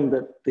showing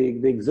that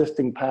the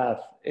existing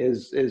path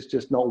is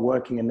just not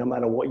working, and no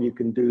matter what you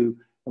can do,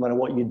 no matter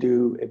what you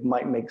do, it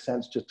might make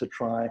sense just to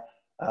try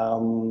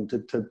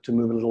to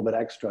move a little bit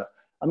extra.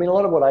 I mean, a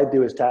lot of what I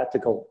do is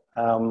tactical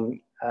and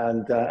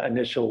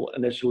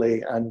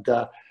initially, and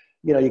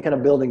you're kind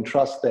of building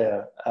trust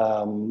there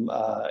in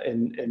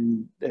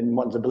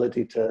one's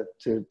ability to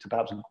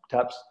perhaps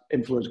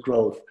influence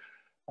growth,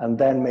 and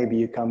then maybe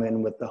you come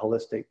in with the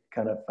holistic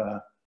kind of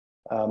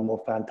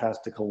more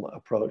fantastical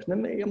approach.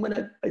 And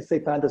when I say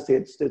fantasy,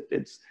 it's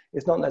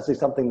not necessarily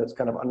something that's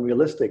kind of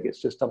unrealistic.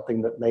 It's just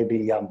something that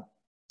maybe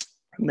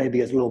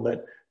is a little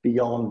bit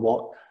beyond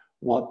what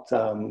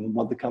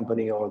the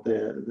company or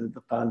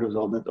the founders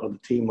or the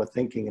team were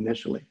thinking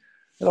initially.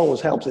 It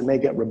always helps. It may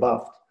get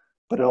rebuffed,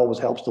 but it always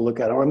helps to look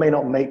at it. Or it may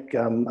not make,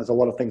 as a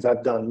lot of things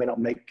I've done, may not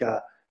make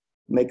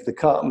the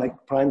cut, make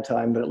prime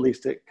time, but at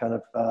least it kind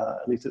of,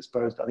 at least it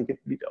spurs, I think it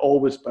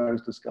always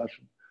spurs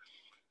discussion.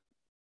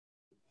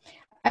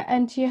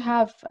 And do you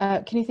have,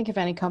 can you think of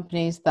any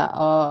companies that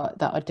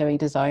are doing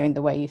design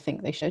the way you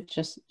think they should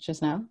just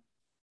now?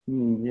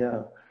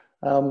 Yeah.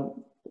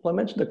 Well, I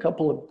mentioned a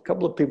couple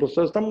of people.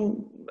 So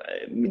some,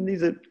 I mean,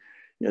 these are,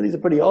 these are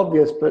pretty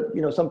obvious, but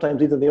sometimes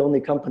these are the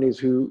only companies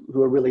who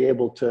are really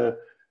able to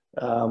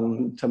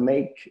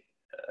make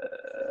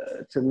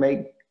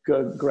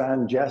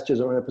grand gestures,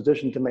 or in a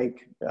position to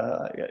make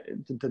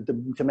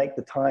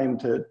the time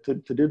to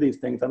do these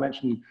things. I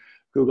mentioned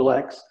Google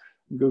X,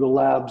 Google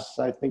Labs.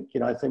 I think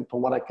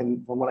from what I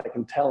can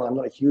tell, I'm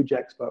not a huge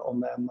expert on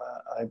them.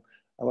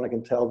 What I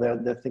can tell,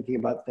 they're thinking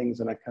about things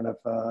in a kind of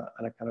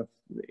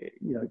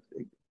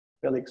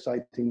fairly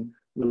exciting,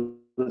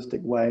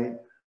 realistic way.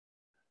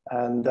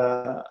 And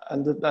the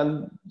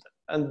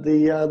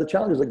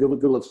challenges that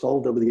Google have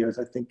solved over the years,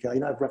 I think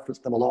I've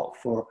referenced them a lot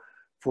for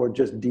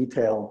just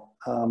detail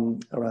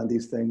around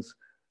these things,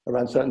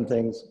 around certain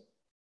things,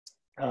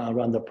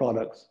 around their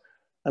products,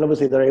 and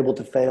obviously they're able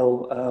to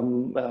fail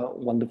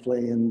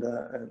wonderfully and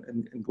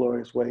in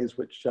glorious ways,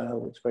 which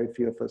very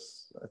few of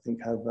us, I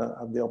think, have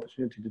the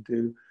opportunity to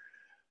do.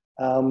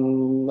 I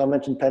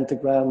mentioned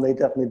Pentagram. They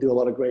definitely do a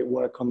lot of great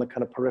work on the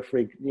kind of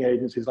periphery.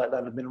 Agencies like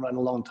that have been around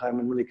a long time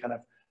and really kind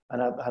of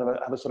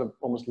have a sort of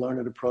almost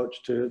learned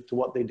approach to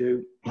what they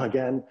do.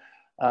 Again,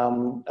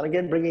 and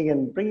again, bringing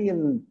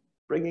in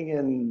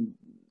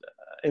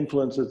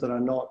influences that are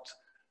not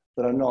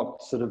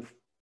sort of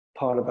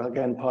part of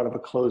a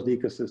closed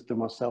ecosystem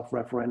or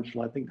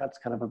self-referential. I think that's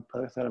kind of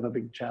a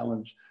big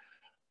challenge.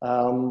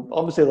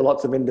 Obviously, there are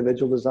lots of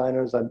individual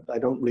designers. I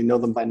don't really know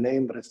them by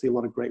name, but I see a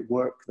lot of great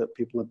work that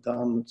people have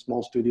done,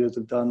 small studios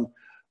have done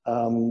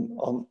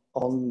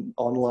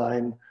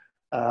online.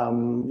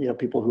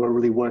 People who are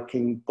really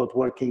working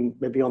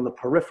maybe on the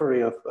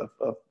periphery of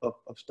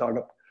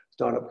startup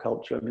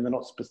culture. I mean, they're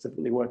not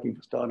specifically working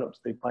for startups.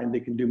 They find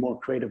they can do more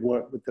creative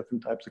work with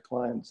different types of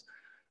clients.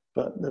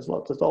 But there's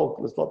lots of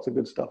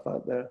good stuff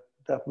out there.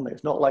 Definitely,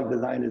 it's not like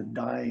design is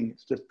dying.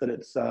 It's just that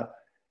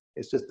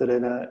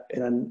in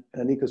an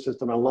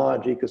ecosystem, a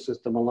large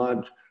ecosystem, a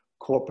large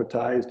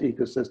corporatized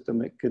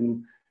ecosystem, it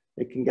can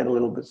get a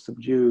little bit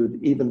subdued,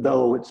 even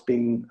though it's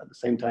being at the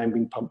same time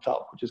being pumped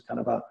up, which is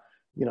kind of a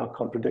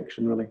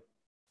contradiction, really.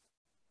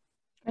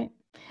 Great.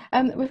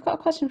 We've got a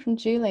question from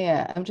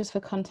Julia. Just for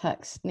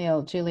context,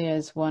 Neil, Julia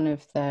is one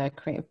of the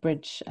Creative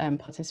Bridge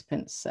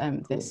participants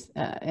in this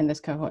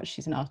cohort.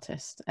 She's an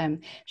artist.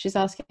 She's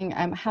asking,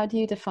 how do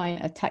you define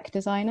a tech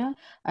designer?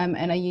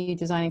 And are you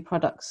designing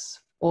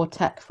products or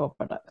tech for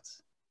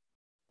products?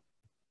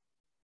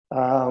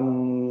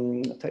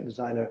 Tech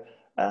designer.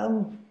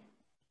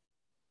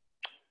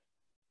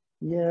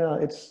 Yeah,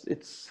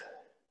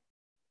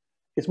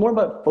 it's more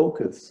about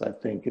focus, I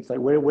think. It's like,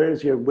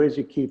 where's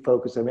your key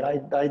focus? I mean,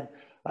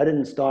 I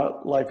didn't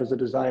start life as a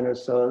designer,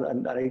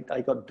 and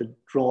I got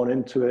drawn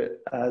into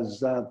it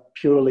as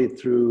purely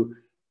through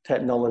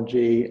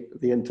technology,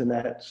 the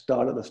internet,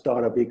 the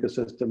startup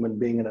ecosystem, and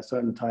being in a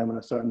certain time in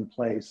a certain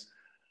place.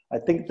 I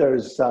think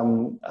there's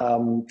some,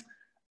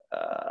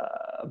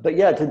 but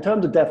yeah, in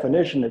terms of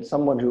definition, it's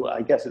someone who,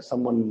 I guess it's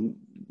someone,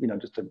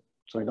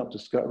 sorry, not to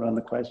skirt around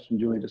the question,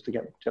 Julie, just to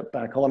get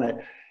back on it.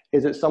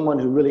 Is it someone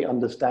who really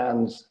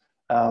understands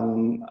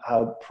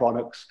how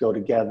products go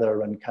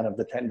together and kind of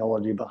the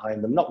technology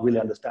behind them? Not really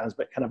understands,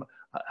 but kind of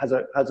has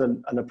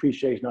an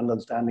appreciation,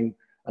 understanding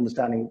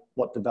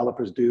what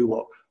developers do,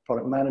 what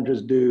product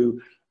managers do,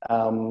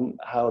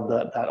 how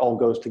that all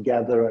goes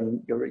together,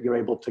 and you're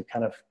able to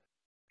kind of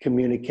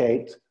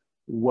communicate,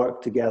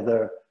 work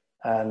together,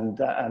 and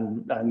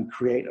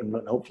create and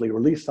hopefully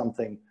release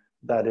something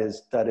that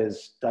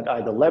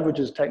either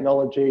leverages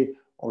technology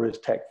or is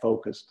tech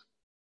focused.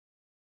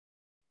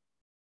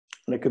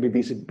 And it could be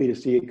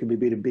B2C, it could be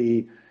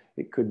B2B,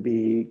 it could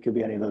be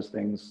any of those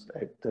things.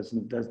 It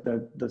doesn't.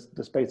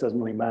 The space doesn't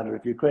really matter.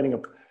 If you're creating a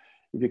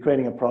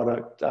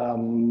product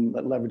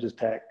that leverages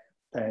tech,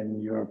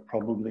 then you're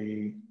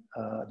probably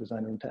a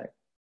designer in tech.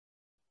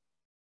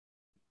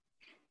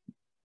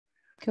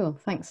 Cool,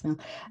 thanks, Neil.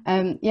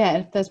 Yeah,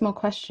 if there's more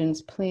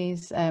questions,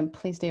 please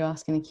do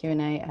ask in the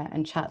Q&A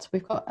and chat.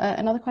 We've got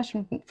another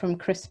question from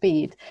Chris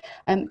Speed.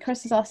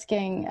 Chris is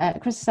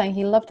saying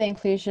he loved the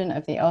inclusion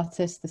of the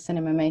artists, the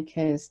cinema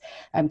makers,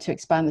 to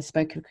expand the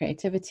scope of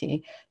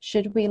creativity.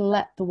 Should we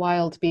let the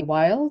wild be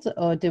wild,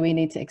 or do we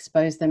need to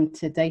expose them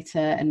to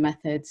data and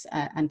methods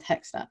and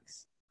tech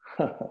stacks?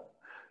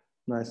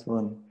 Nice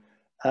one.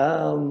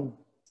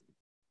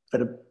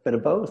 Bit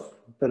of both.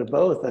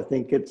 I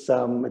think it's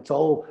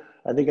all.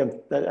 I think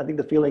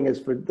the feeling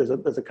is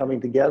there's a coming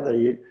together.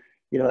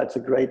 That's a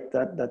great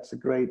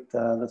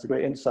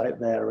insight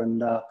there,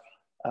 and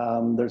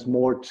there's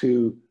more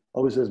to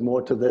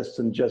this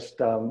than just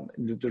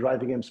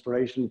deriving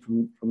inspiration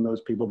from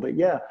those people. But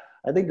yeah,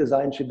 I think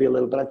design should be a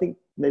little. But I think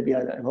maybe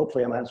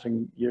hopefully I'm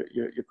answering your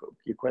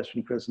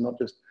question, Chris, not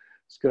just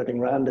skirting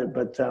around it.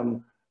 But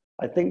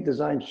I think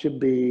design should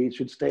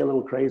stay a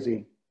little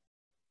crazy.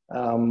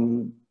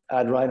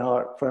 Ad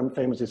Reinhardt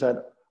famously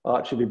said,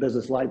 art should be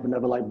business-like, but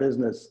never like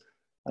business.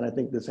 And I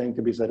think the same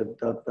could be said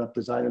of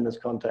design in this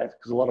context,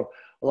 because a lot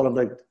of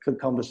the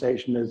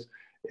conversation is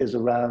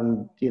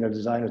around,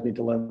 designers need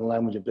to learn the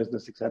language of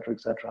business, et cetera,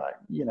 et cetera.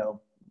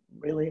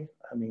 Really?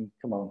 I mean,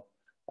 come on.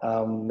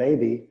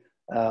 Maybe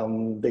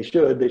they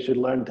should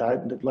learn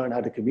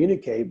how to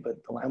communicate,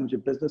 but the language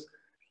of business,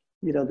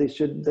 you know, the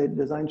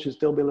design should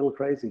still be a little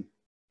crazy,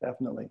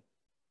 definitely,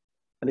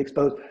 and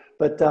exposed.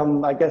 But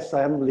I guess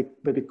I haven't really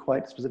maybe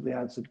quite specifically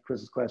answered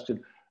Chris's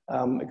question.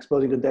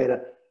 Exposing the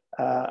data,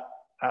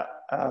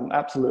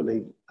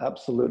 absolutely,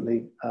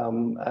 absolutely,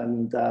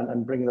 and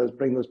bring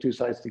those two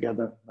sides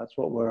together. That's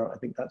what we're. I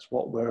think that's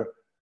what we're.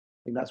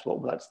 I think that's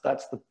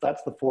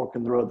the fork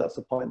in the road. That's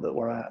the point that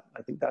we're at.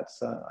 I think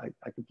that's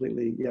I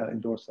completely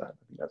endorse that.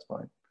 I think that's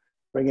fine.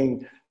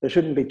 There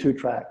shouldn't be two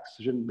tracks.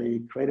 There shouldn't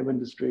be creative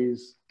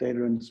industries,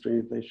 data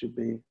industries. They should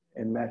be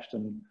enmeshed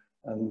and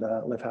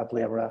live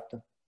happily ever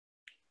after.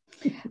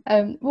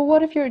 Well,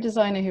 what if you're a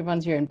designer who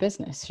runs your own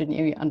business? Shouldn't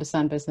you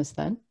understand business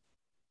then?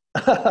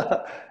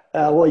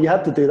 Well, you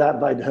have to do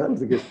that by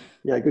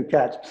good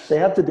catch. They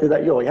have to do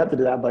that. You have to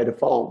do that by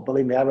default.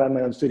 Believe me, I ran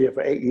my own studio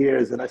for 8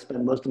 years, and I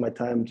spent most of my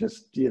time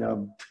just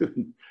doing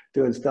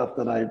stuff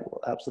that I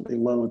absolutely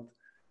loathe.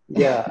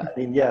 Yeah, I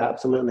mean, yeah,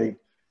 absolutely.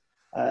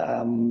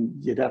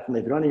 You definitely,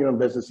 if you're running your own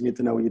business, you need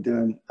to know what you're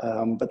doing.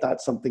 But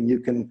that's something you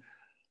can.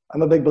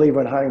 I'm a big believer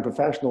in hiring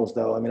professionals,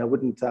 though. I mean, I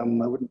wouldn't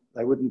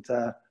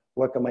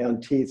work on my own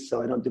teeth,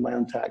 so I don't do my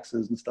own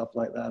taxes and stuff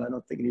like that. I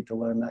don't think you need to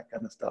learn that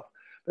kind of stuff.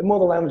 But more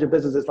the language of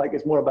business,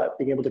 it's more about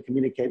being able to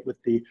communicate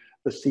with the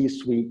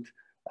C-suite,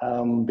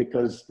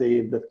 because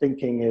the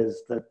thinking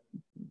is that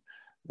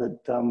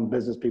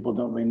business people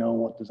don't really know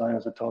what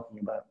designers are talking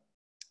about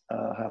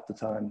half the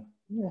time.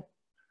 Yeah.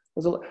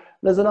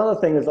 There's another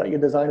thing is like your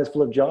design is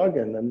full of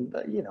jargon, and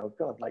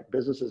God, like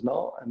business is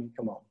not. I mean,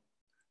 come on.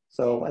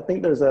 So I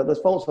think there's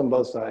faults on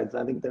both sides.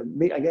 I think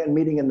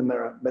meeting in the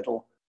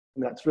middle. I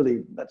mean, that's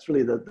really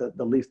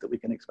the least that we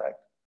can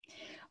expect.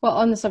 Well,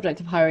 on the subject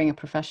of hiring a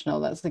professional,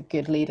 that's a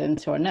good lead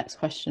into our next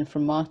question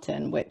from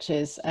Martin, which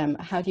is,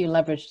 how do you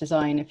leverage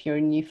design if you're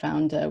a new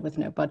founder with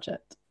no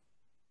budget?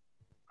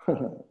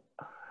 No,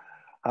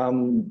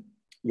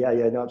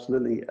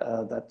 absolutely.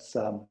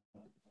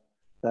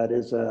 That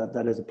is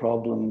a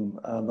problem.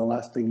 The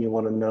last thing you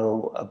want to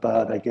know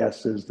about, I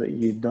guess, is that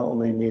you not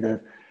only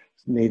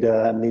need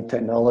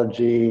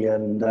technology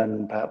and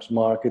then perhaps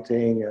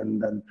marketing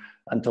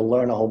and to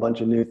learn a whole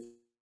bunch of new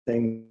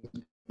things.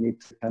 You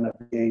need to kind of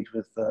engage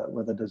with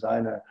a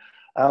designer.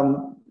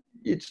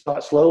 You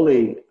start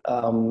slowly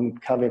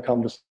having a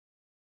conversation.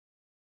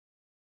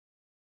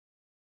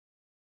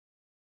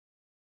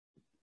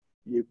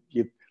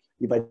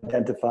 You've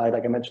identified,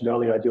 like I mentioned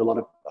earlier, I do a lot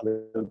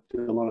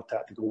of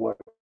tactical work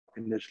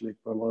initially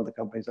for a lot of the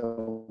companies I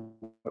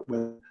work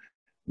with.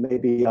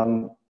 Maybe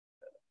can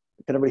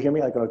everybody hear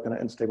me? I got kind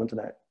of unstable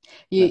internet.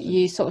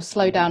 You sort of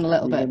slow down a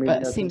little bit,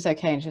 but it seems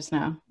okay just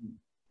now.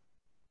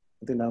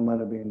 I think that might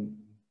have been.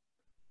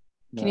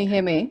 Can you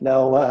hear me?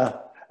 No,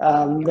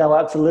 no,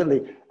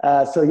 absolutely.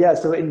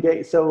 So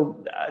engage.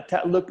 So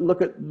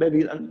look at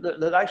maybe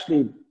there's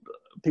actually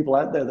people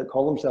out there that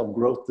call themselves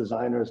growth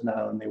designers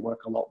now, and they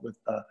work a lot with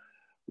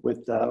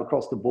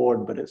across the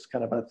board. But it's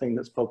kind of a thing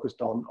that's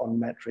focused on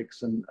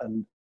metrics and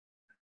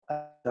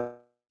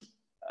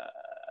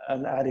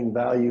adding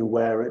value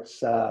where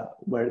it's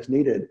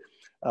needed,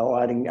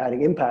 or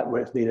adding impact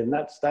where it's needed. And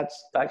that's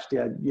actually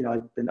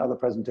in other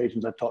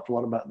presentations I've talked a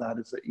lot about that.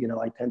 Is that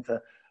I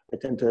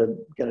tend to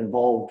get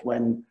involved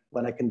when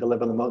I can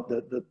deliver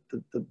the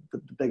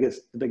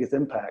biggest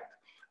impact.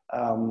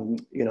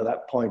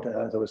 That point,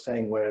 as I was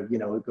saying, where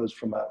it goes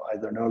from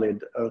either an early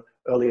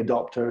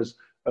adopters,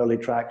 early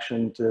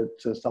traction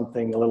to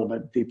something a little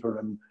bit deeper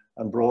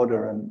and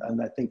broader,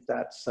 and I think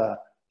that's a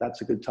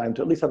good time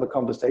to at least have a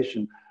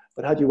conversation.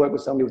 But how do you work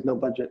with somebody with no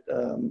budget?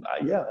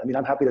 Yeah, I mean,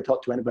 I'm happy to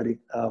talk to anybody,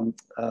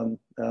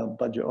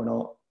 budget or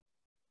not.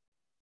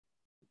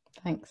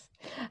 Thanks.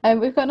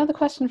 We've got another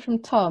question from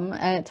Tom.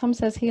 Tom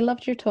says he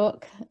loved your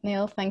talk,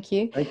 Neil. Thank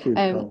you. Thank you,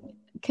 Tom.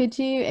 Could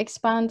you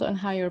expand on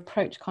how your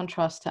approach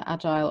contrasts to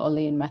agile or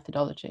lean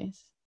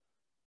methodologies?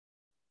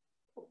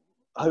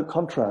 How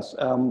contrast?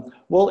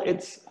 Well,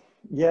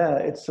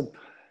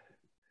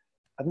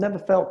 I've never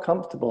felt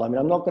comfortable. I mean,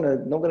 I'm not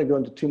gonna go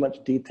into too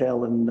much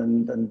detail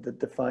and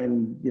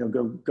define,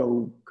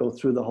 go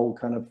through the whole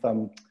kind of.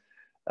 I'm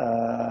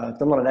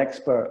not an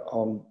expert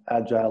on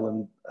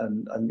agile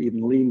and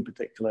even lean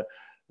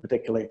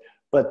particularly,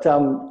 but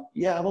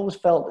I've always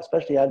felt,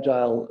 especially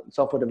agile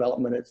software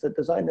development, it's that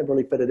design never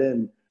really fitted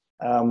in,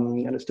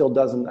 and it still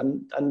doesn't.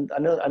 And I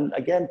know, and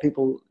again,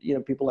 people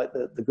like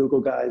the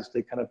Google guys,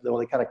 they kind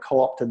of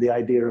co-opted the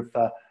idea of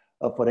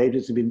what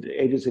agencies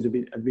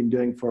have been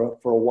doing for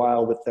a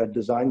while with their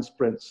design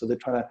sprints. So they're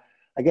trying to,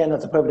 again,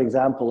 that's a perfect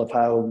example of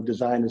how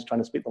design is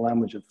trying to speak the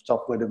language of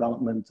software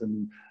development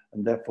and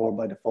therefore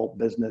by default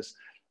business.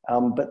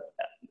 But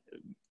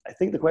I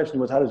think the question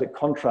was, how does it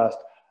contrast?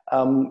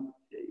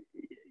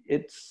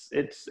 It's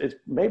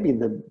maybe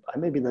the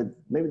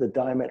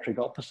diametric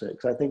opposite,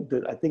 because I think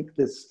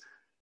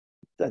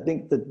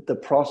that the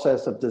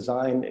process of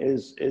design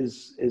is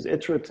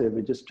iterative.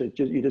 You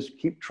just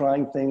keep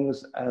trying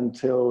things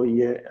until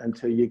you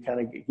kind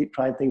of keep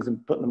trying things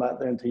and putting them out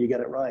there until you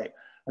get it right.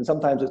 And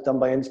sometimes it's done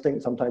by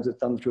instinct, sometimes it's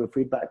done through a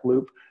feedback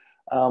loop.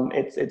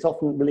 It's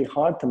often really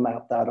hard to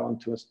map that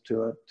onto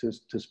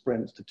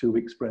sprints, to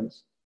 2-week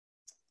sprints.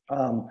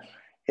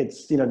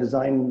 it's, you know,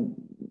 design,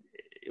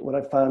 what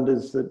I found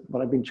is that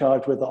what I've been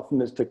charged with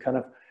often is to kind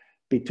of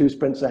be 2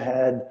 sprints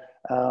ahead,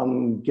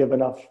 give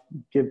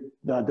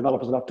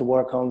developers enough to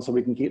work on so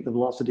we can keep the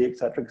velocity, et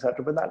cetera, et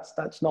cetera. But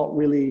that's not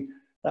really,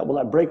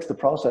 that breaks the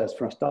process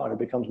for a start. It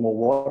becomes more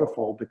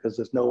waterfall because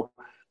there's no,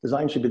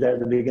 design should be there at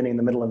the beginning,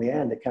 the middle, and the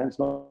end. It's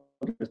not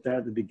just there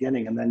at the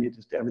beginning, and then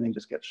everything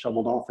just gets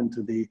shoveled off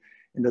into the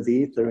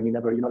ether, and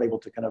you're not able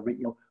to kind of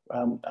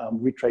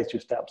retrace your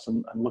steps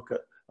and look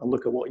at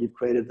what you've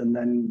created, and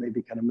then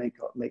maybe kind of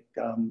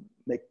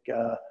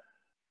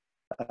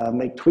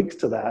make tweaks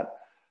to that.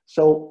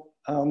 So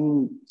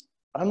I'm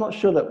not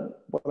sure that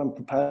what I'm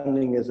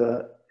propounding is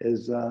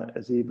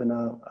even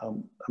a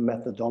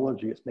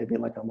methodology. It's maybe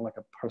like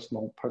a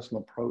personal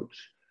approach.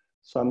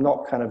 So I'm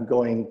not kind of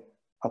going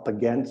up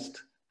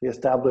against the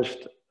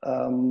established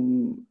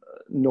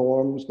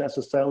norms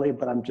necessarily,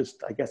 but I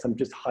guess I'm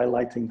just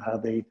highlighting how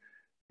they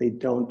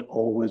don't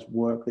always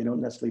work. They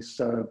don't necessarily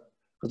serve,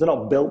 because they're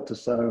not built to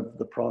serve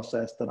the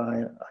process that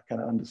I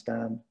kind of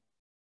understand.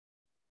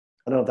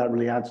 I don't know if that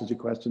really answers your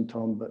question,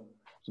 Tom, but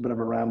it's a bit of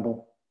a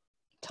ramble.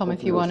 Tom,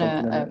 if you want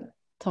to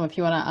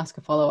ask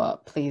a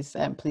follow-up, please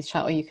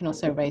chat, or you can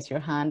also raise your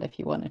hand if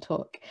you want to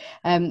talk.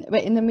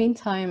 But in the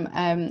meantime,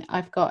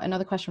 I've got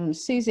another question from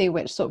Susie,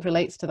 which sort of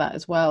relates to that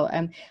as well.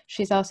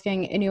 She's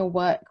asking, in your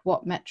work,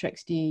 what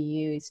metrics do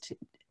you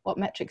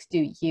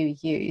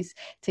use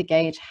to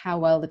gauge how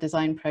well the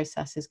design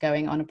process is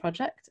going on a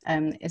project?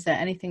 Is there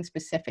anything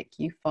specific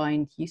you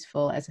find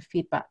useful as a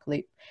feedback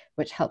loop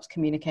which helps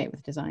communicate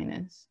with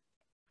designers?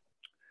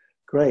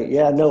 Great.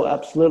 Yeah, no,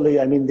 absolutely.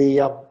 I mean,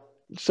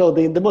 so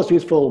the most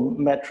useful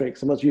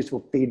metrics, the most useful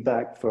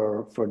feedback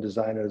for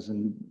designers,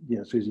 and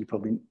Susie, you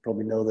probably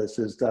know this,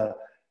 is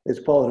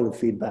qualitative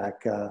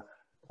feedback. I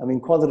mean,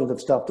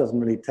 quantitative stuff doesn't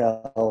really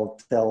tell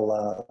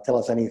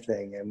us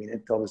anything. I mean,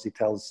 it obviously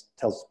tells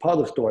part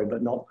of the story,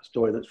 but not a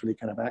story that's really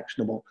kind of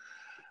actionable.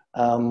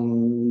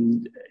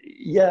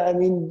 Yeah, I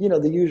mean,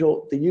 the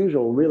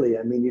usual really.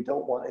 I mean, you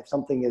don't want, if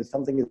something is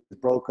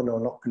broken or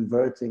not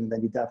converting,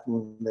 then you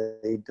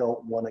definitely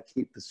don't want to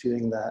keep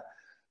pursuing that.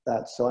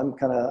 So I'm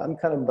kind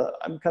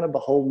of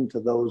beholden to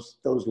those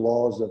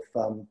laws of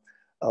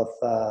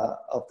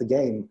the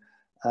game.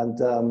 And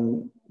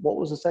what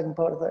was the second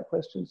part of that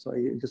question?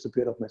 Sorry, it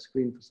disappeared off my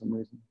screen for some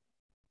reason.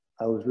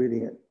 I was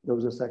reading it. There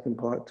was a second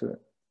part to it.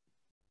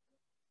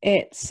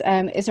 It's,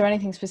 is there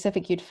anything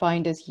specific you'd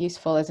find as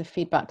useful as a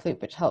feedback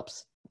loop which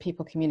helps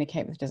people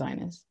communicate with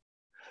designers?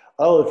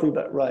 Oh, the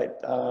feedback, right.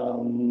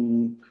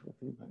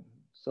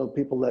 So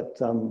people that,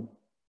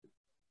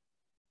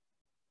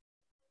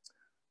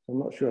 I'm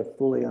not sure I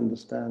fully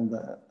understand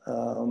that,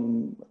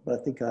 but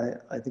I think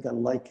I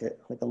like it.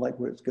 I like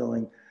where it's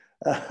going.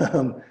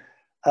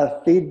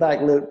 A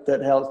feedback loop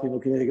that helps people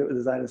communicate with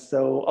designers.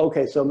 So,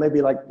 okay, so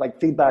maybe like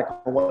feedback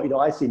on what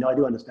I see. No, I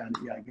do understand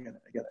it. Yeah, I get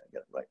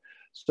it, right.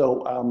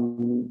 So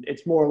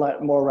it's more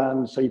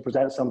around, so you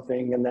present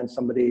something and then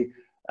somebody,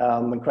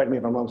 and correct me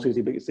if I'm wrong,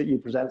 Susie, but you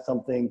present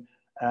something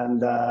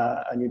and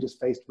you're just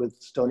faced with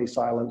stony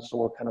silence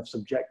or kind of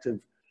subjective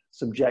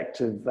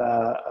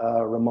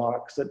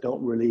remarks that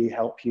don't really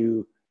help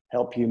you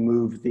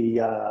move the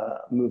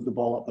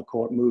ball up the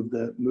court, move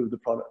the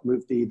product,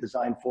 move the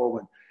design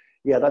forward.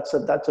 Yeah, that's a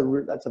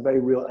very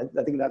real. I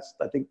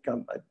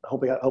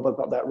hope I've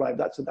got that right.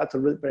 That's a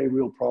very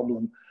real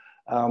problem.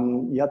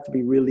 You have to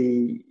be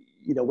really,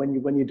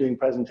 when you're doing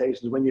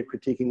presentations, when you're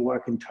critiquing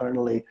work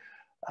internally,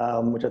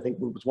 which I think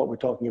was what we're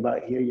talking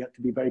about here, you have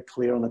to be very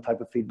clear on the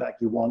type of feedback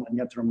you want, and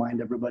you have to remind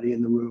everybody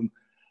in the room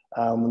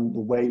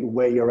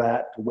where you're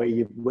at, where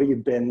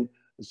you've been,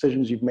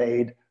 decisions you've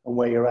made, and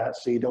where you're at.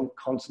 So you don't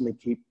constantly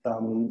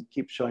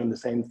keep showing the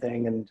same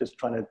thing and just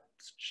trying to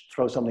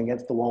throw something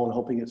against the wall and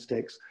hoping it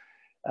sticks.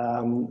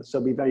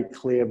 So be very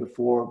clear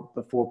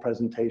before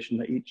presentation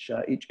at each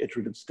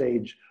iterative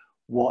stage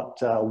what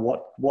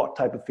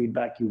type of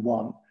feedback you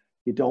want.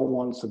 You don't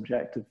want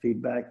subjective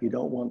feedback. You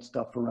don't want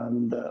stuff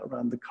around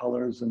the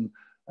colors and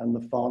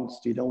the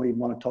fonts. You don't even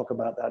want to talk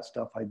about that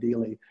stuff.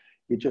 Ideally,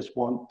 you just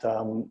want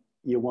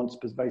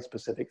very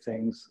specific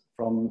things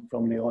from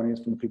the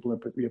audience, from the people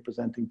that you're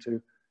presenting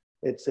to.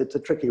 It's a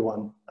tricky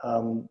one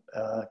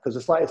because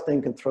the slightest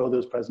thing can throw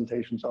those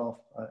presentations off.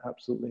 I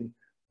absolutely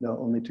know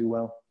only too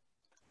well.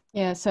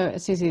 Yeah, so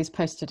Susie has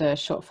posted a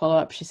short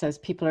follow-up. She says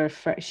people are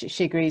afraid,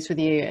 she agrees with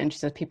you, and she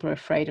says people are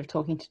afraid of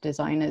talking to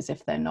designers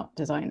if they're not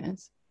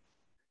designers.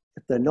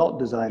 If they're not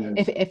designers?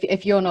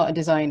 If you're not a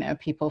designer,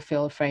 people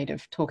feel afraid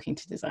of talking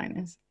to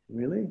designers.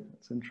 Really?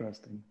 That's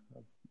interesting.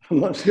 I'm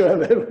not sure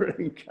I've ever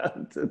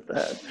encountered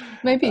that.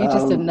 Maybe you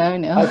just didn't know,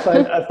 Neil.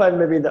 I find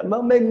maybe that,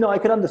 well, maybe, no, I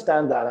can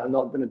understand that. I'm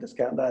not going to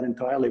discount that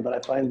entirely, but I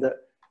find that,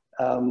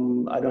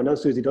 I don't know,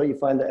 Susie, don't you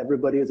find that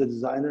everybody is a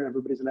designer,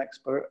 everybody's an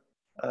expert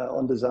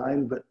on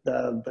design, but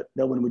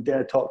no one would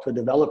dare talk to a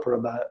developer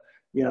about,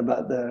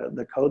 about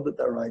the code that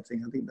they're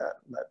writing. I think that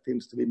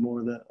seems to be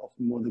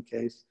often more the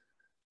case.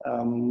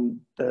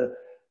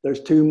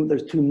 There's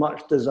too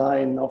much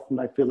design. Often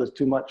I feel there's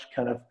too much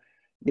kind of,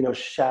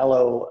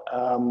 shallow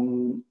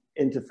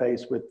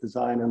interface with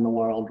design in the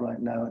world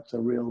right now. It's a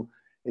real,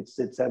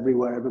 it's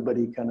everywhere.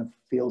 Everybody kind of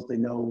feels they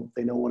know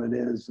what it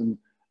is, and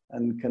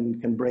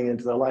can bring it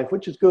into their life,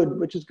 which is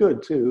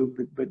good too,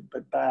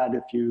 but bad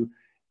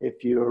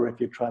if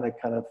you're trying to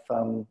kind of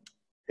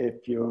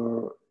if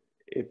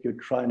you're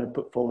trying to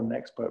put forward an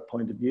expert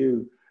point of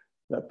view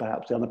that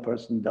perhaps the other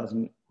person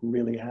doesn't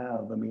really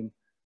have. I mean,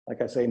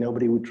 like I say,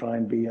 nobody would try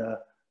and be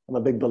I'm a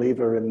big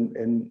believer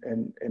in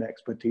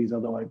expertise,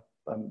 although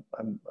I'm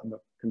a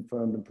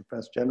confirmed and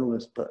professed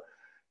generalist, but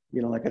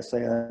you know, like I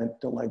say, I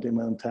don't like doing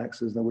my own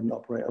taxes. I wouldn't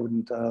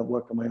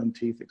work on my own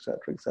teeth, et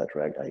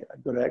cetera. I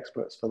go to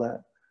experts for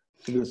that.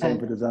 To do the same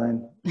for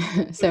design.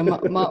 So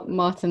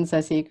Martin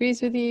says he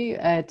agrees with you.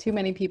 Too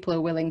many people are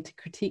willing to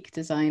critique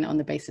design on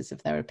the basis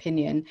of their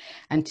opinion,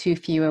 and too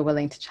few are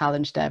willing to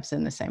challenge devs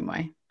in the same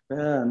way.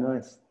 Yeah,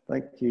 nice.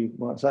 Thank you,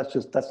 Martin. So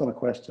that's not a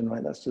question,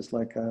 right? That's just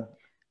like a...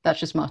 That's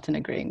just Martin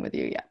agreeing with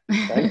you, yeah.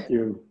 Thank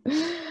you.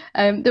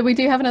 Then we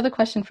do have another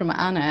question from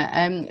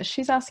Anna.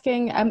 She's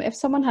asking if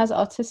someone has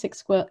artistic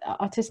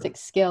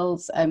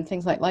skills,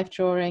 things like life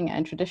drawing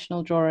and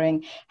traditional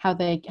drawing, how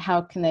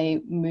can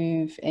they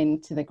move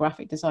into the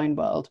graphic design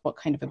world? What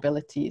kind of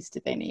abilities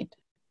do they need?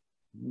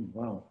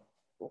 Wow.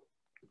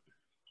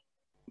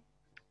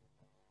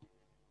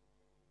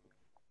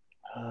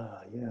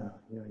 Yeah.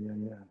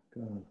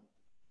 God.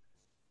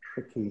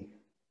 Tricky.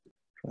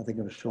 Trying to think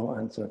of a short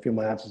answer. I feel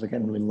my answers are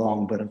getting really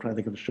long, but I'm trying to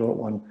think of a short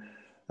one.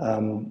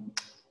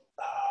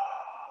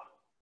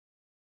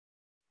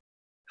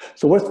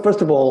 So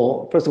first of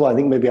all, I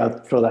think maybe I'll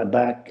throw that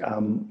back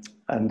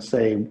and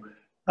say,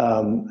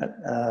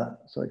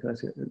 sorry, can I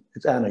say it?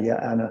 It's Anna, yeah,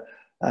 Anna,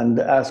 and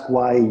ask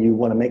why you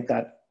want to make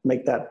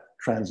that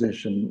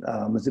transition.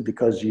 Is it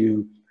because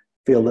you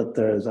feel that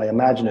there's, I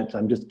imagine it,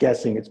 I'm just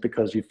guessing it's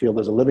because you feel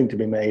there's a living to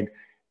be made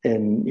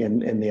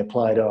in the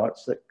applied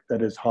arts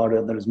that is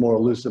harder, that is more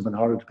elusive and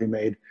harder to be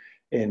made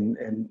in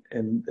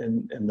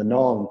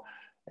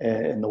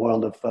the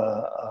world of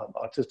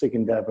artistic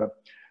endeavor.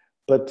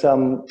 But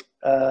so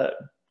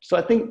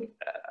I think,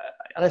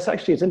 and it's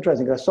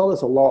interesting because I saw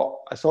this a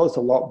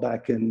lot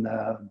back in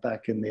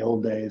the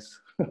old days,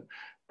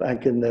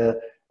 back in the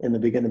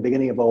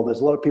beginning of all this.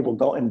 A lot of people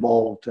got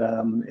involved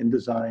in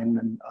design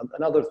and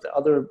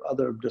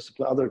other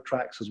discipline, other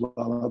tracks as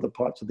well, other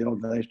parts of the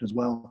organization as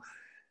well.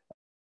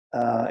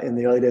 In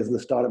the early days of the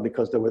startup,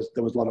 because there was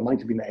a lot of money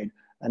to be made,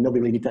 and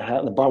nobody really needed to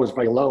have, the bar was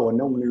very low, and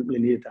no one really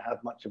needed to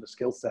have much of a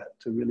skill set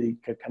to really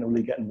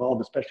get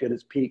involved, especially at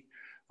its peak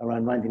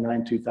around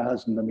 99,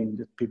 2000. I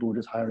mean, people were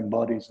just hiring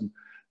bodies and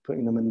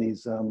putting them in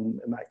these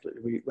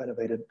immaculately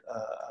renovated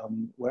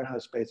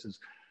warehouse spaces.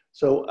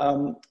 So,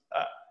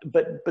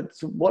 but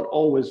what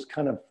always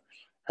kind of,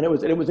 and it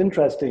was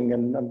interesting,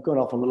 and I'm going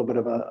off on a little bit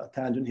of a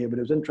tangent here, but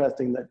it was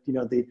interesting that, you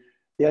know, the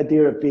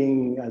idea of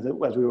being, as a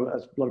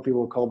lot of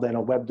people were called then,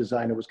 a web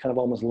designer, was kind of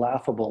almost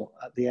laughable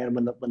at the end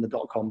when the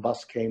dot-com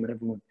bust came, and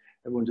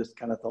everyone just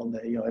kind of thought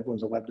that, you know,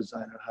 everyone's a web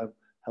designer. How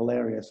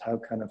hilarious, how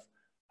kind of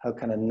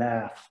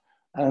naff.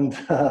 And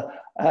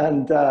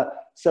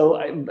so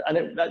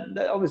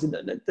that obviously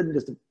that didn't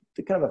just,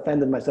 it kind of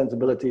offended my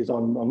sensibilities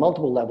on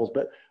multiple levels.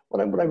 But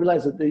when I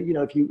realized that, you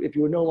know, if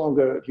you were no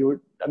longer,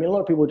 I mean, a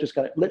lot of people just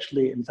kind of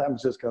literally in San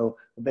Francisco,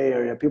 the Bay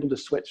Area, people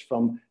just switched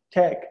from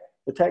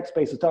the tech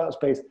space, the startup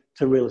space,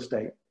 to real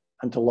estate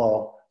and to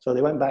law. So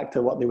they went back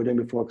to what they were doing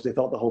before because they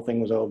thought the whole thing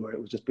was over. It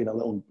was just being it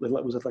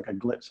was just like a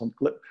blip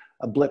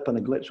and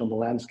a glitch on the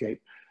landscape.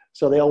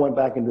 So they all went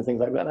back into things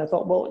like that. And I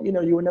thought, well, you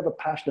know, you were never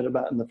passionate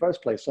about it in the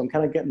first place. So I'm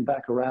kind of getting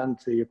back around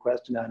to your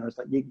question, Anna. It's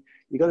like, you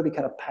got to be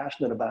kind of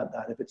passionate about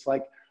that. If it's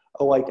like,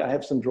 oh, I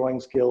have some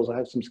drawing skills, I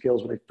have some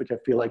skills which I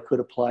feel I could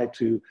apply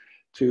to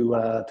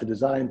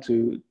design,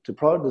 to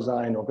product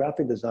design or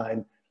graphic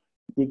design,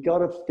 I think you got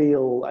to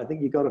feel,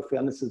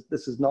 and this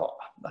is not,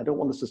 I don't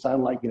want this to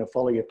sound like, you know,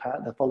 follow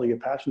your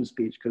passion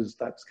speech, because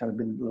that's kind of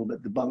been a little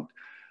bit debunked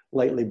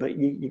lately, but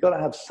you got to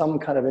have some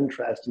kind of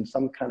interest and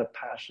some kind of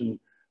passion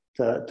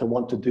to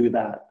want to do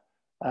that.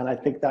 And I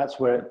think that's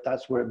where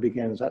it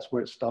begins. That's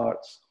where it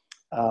starts.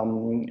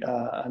 And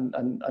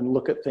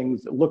look at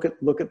things, look at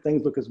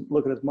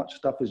as much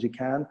stuff as you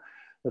can.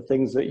 The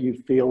things that you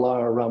feel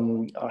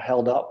are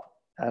held up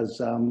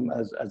as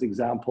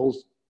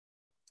examples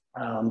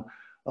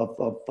of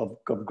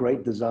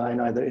great design,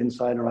 either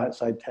inside or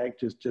outside tech,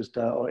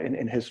 or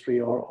in history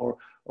or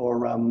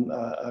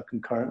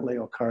concurrently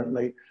or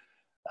currently.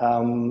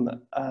 And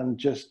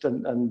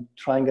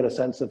try and get a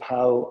sense of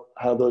how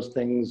those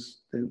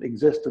things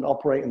exist and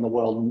operate in the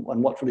world,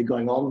 and what's really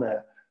going on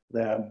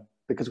there.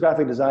 Because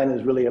graphic design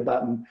is really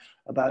about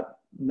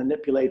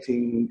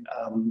manipulating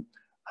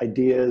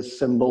ideas,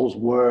 symbols,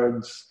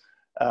 words,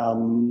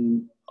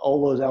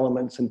 all those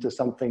elements into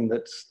something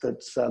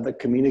that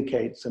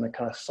communicates in a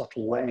kind of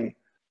subtle way.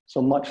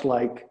 So much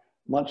like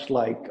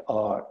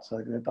art.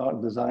 So art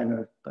and design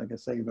are, like I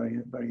say, very,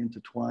 very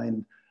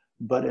intertwined,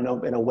 but in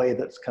a way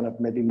that's kind of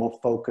maybe more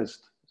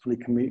focused. It's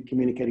really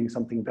communicating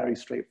something very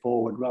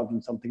straightforward rather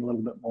than something a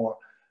little bit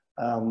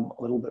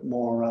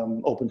more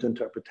open to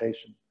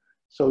interpretation.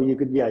 So you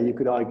could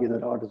argue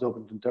that art is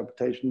open to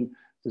interpretation.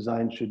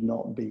 Design should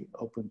not be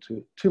open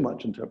to too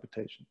much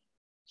interpretation.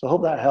 So I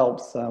hope that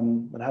helps.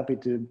 I'm happy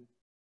to,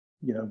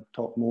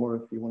 talk more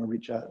if you want to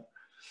reach out.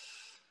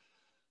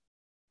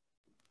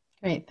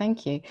 Great,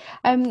 thank you.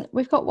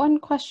 We've got one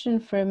question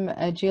from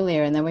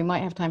Julia, and then we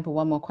might have time for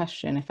one more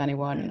question if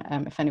anyone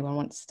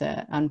wants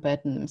to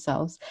unburden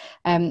themselves.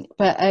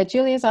 But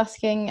Julia's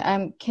asking,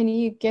 can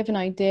you give an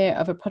idea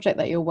of a project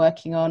that you're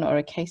working on or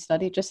a case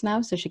study just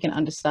now, so she can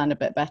understand a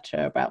bit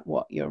better about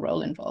what your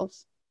role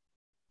involves?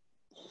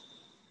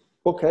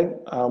 Okay.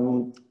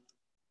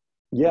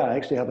 Yeah, I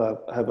actually have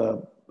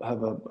a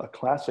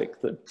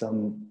classic that's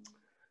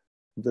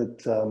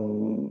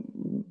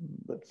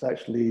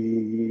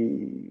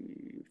actually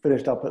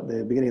finished up at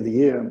the beginning of the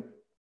year,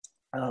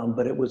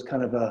 but it was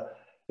kind of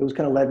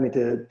led me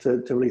to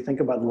really think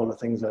about a lot of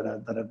things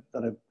that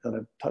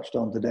I've touched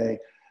on today.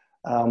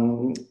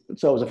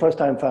 So I was a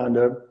first-time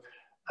founder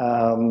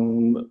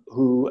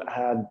who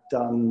had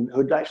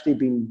actually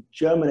been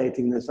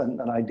germinating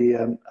an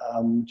idea.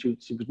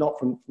 She was not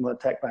from a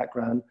tech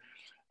background.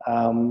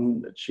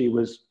 She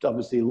was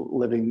obviously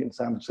living in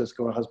San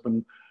Francisco. Her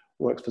husband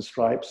works for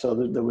Stripe, so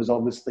there was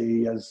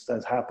obviously, as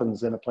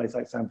happens in a place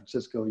like San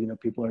Francisco,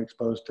 people are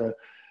exposed to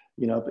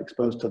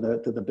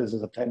the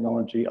business of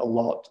technology a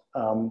lot.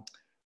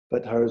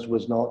 But hers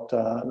was not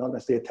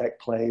necessarily a tech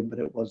play, but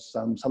it was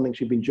something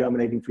she'd been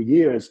germinating for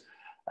years.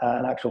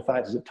 In actual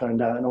fact, as it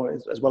turned out,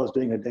 as well as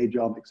doing a day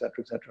job, et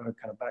cetera, her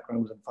kind of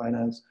background was in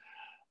finance.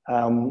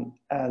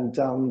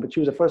 But she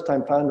was a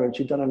first-time founder, and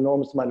she'd done an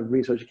enormous amount of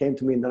research. She came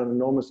to me and done an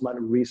enormous amount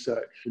of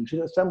research, and she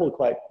assembled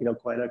quite a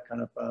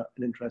kind of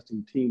an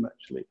interesting team,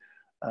 actually.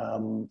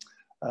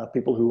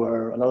 People who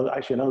were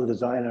another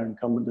designer,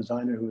 incumbent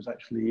designer, who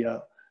actually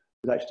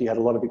had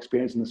a lot of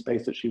experience in the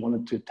space that she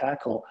wanted to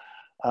tackle.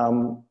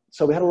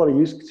 So we had a lot of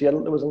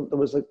there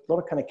was a lot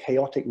of kind of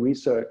chaotic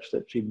research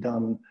that she'd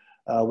done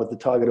with the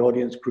target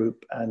audience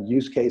group and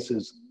use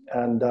cases,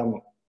 and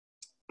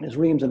there's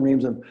reams and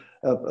reams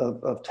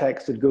of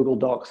text in Google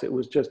Docs. It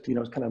was just, it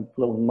was kind of a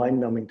little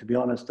mind-numbing, to be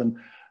honest. And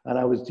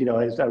I was,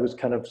 I was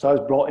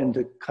brought in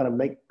to kind of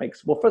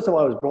well, first of all,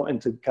 I was brought in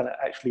to kind of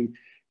actually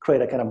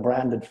create a kind of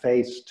branded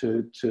face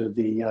to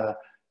the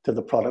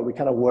product. We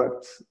kind of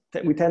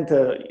we tend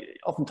to,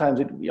 oftentimes,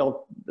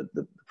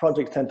 the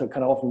projects tend to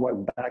kind of often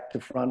work back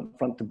to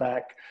front to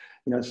back,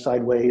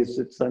 sideways.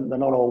 They're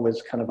not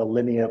always kind of a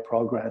linear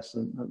progress,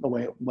 and the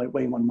way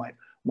one might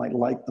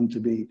like them to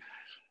be.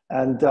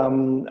 And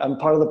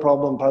part of the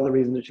problem, part of the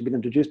reason that she'd been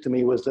introduced to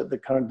me was that the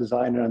current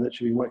designer that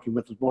she'd been working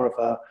with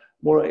was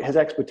his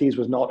expertise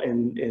was not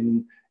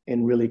in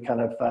really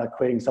kind of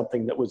creating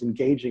something that was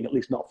engaging, at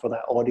least not for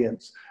that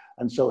audience.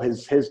 And so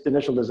his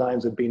initial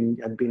designs had been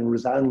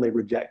resoundingly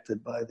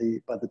rejected by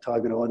the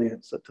target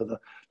audience, to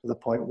the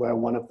point where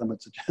one of them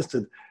had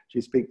suggested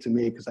she speak to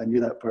me because I knew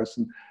that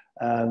person.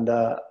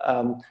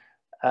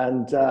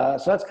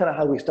 So that's kind of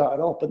how we started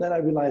off. But then I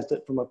realized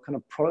that from a kind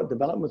of product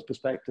development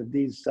perspective,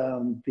 these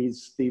notes,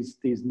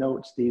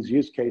 these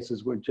use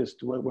cases were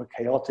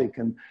chaotic,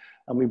 and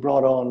we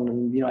brought on,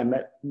 and I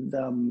met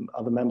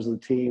other members of the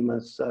team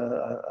as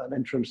an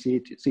interim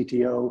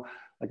CTO,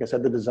 like I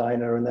said, the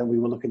designer, and then we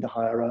were looking to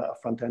hire a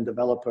front-end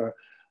developer,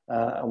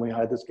 and we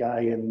hired this guy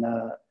in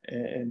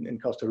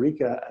Costa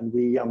Rica, and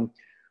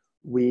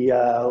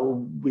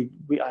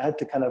I had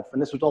to kind of,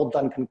 and this was all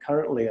done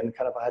concurrently, and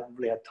kind of I hadn't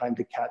really had time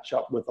to catch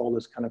up with all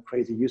this kind of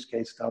crazy use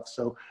case stuff.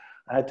 So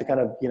I had to kind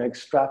of,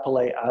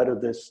 extrapolate out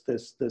of this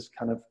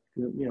kind of,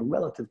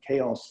 relative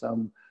chaos,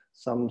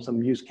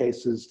 some use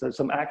cases,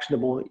 some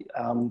actionable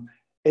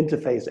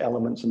interface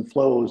elements and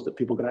flows that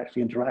people could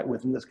actually interact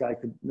with, and this guy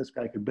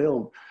could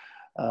build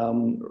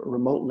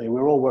remotely.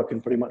 We're all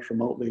working pretty much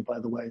remotely, by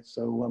the way.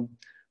 So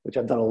which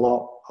I've done a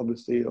lot,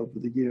 obviously, over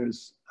the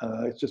years.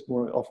 It's just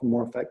often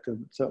more effective.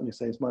 It certainly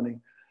saves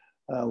money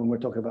when we're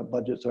talking about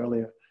budgets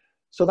earlier.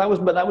 So that was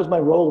my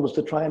role, was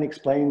to try and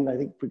explain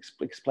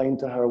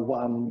to her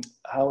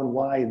how and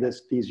why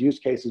these use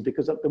cases,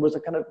 because there was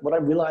a kind of, what I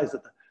realized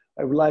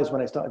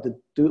when I started to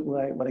do it,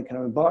 when I kind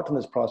of embarked on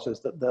this process,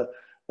 that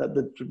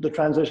the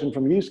transition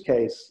from use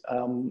case,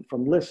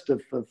 from list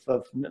from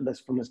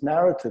this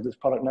narrative, this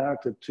product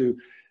narrative, to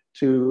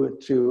UI,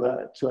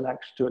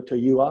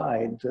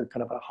 to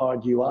kind of a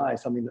hard UI,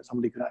 something that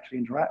somebody could actually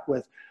interact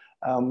with.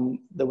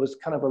 There was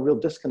kind of a real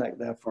disconnect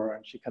there for her,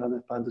 and she kind of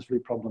found this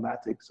really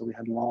problematic. So we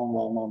had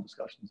long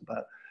discussions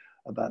about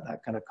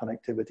that kind of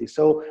connectivity.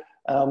 So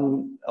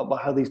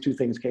about how these two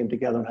things came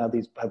together and how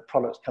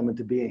products come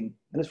into being.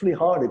 And it's really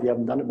hard if you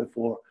haven't done it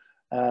before.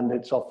 And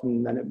it's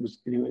often, and it was,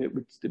 a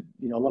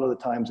lot of the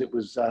times it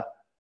was,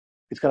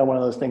 it's kind of one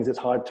of those things that's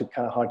hard to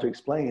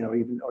explain or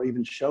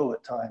even show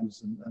at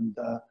times. And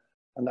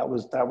that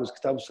was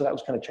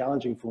kind of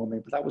challenging for me,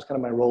 but that was kind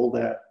of my role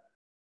there,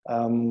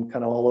 kind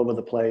of all over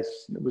the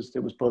place. It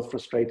was both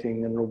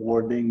frustrating and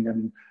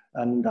rewarding,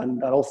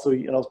 and also,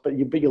 but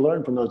you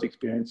learn from those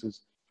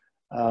experiences.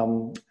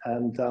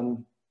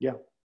 Yeah,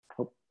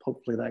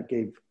 hopefully that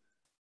gave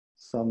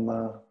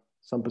some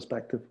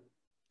perspective.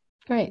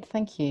 Great,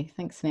 thank you.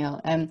 Thanks,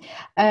 Neil.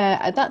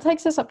 That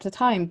takes us up to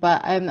time,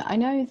 but I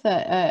know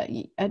that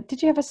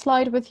did you have a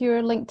slide with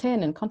your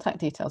LinkedIn and contact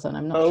details on?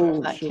 I'm not sure if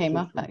Oh, that sure, came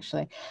sure, up sure.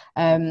 actually.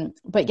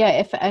 But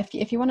yeah,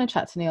 if you want to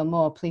chat to Neil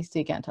more, please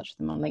do get in touch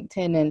with him on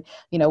LinkedIn.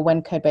 And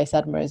when Codebase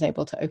Edinburgh is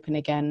able to open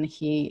again,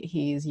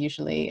 he's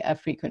usually a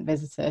frequent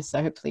visitor,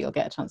 so hopefully you'll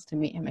get a chance to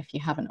meet him if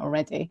you haven't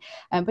already.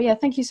 But yeah,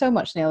 thank you so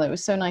much, Neil. It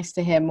was so nice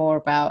to hear more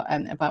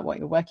about what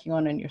you're working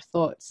on and your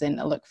thoughts,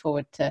 and I look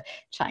forward to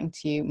chatting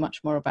to you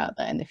much more about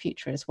that in the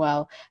future as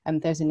well.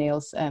 Those are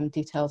Neil's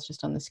details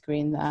just on the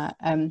screen there.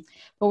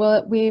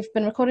 But we've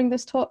been recording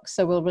this talk,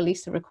 so we'll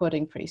release the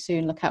recording pretty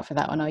soon. Look out for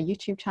that on our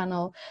YouTube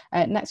channel.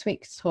 Next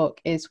week's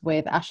talk is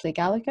with Ashley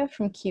Gallagher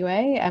from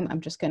QA.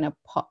 I'm just going to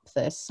pop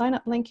the sign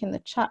up link in the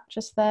chat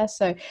just there.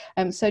 So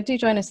do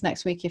join us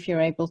next week if you're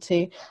able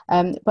to.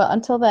 But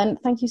until then,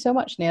 thank you so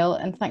much, Neil,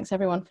 and thanks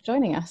everyone for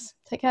joining us.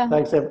 Take care.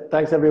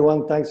 Thanks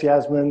everyone. Thanks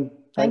Yasmin.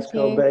 Thanks Thank you.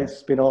 Codebase.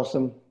 It's been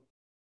awesome.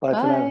 Bye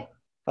for Bye. now.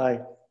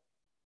 Bye.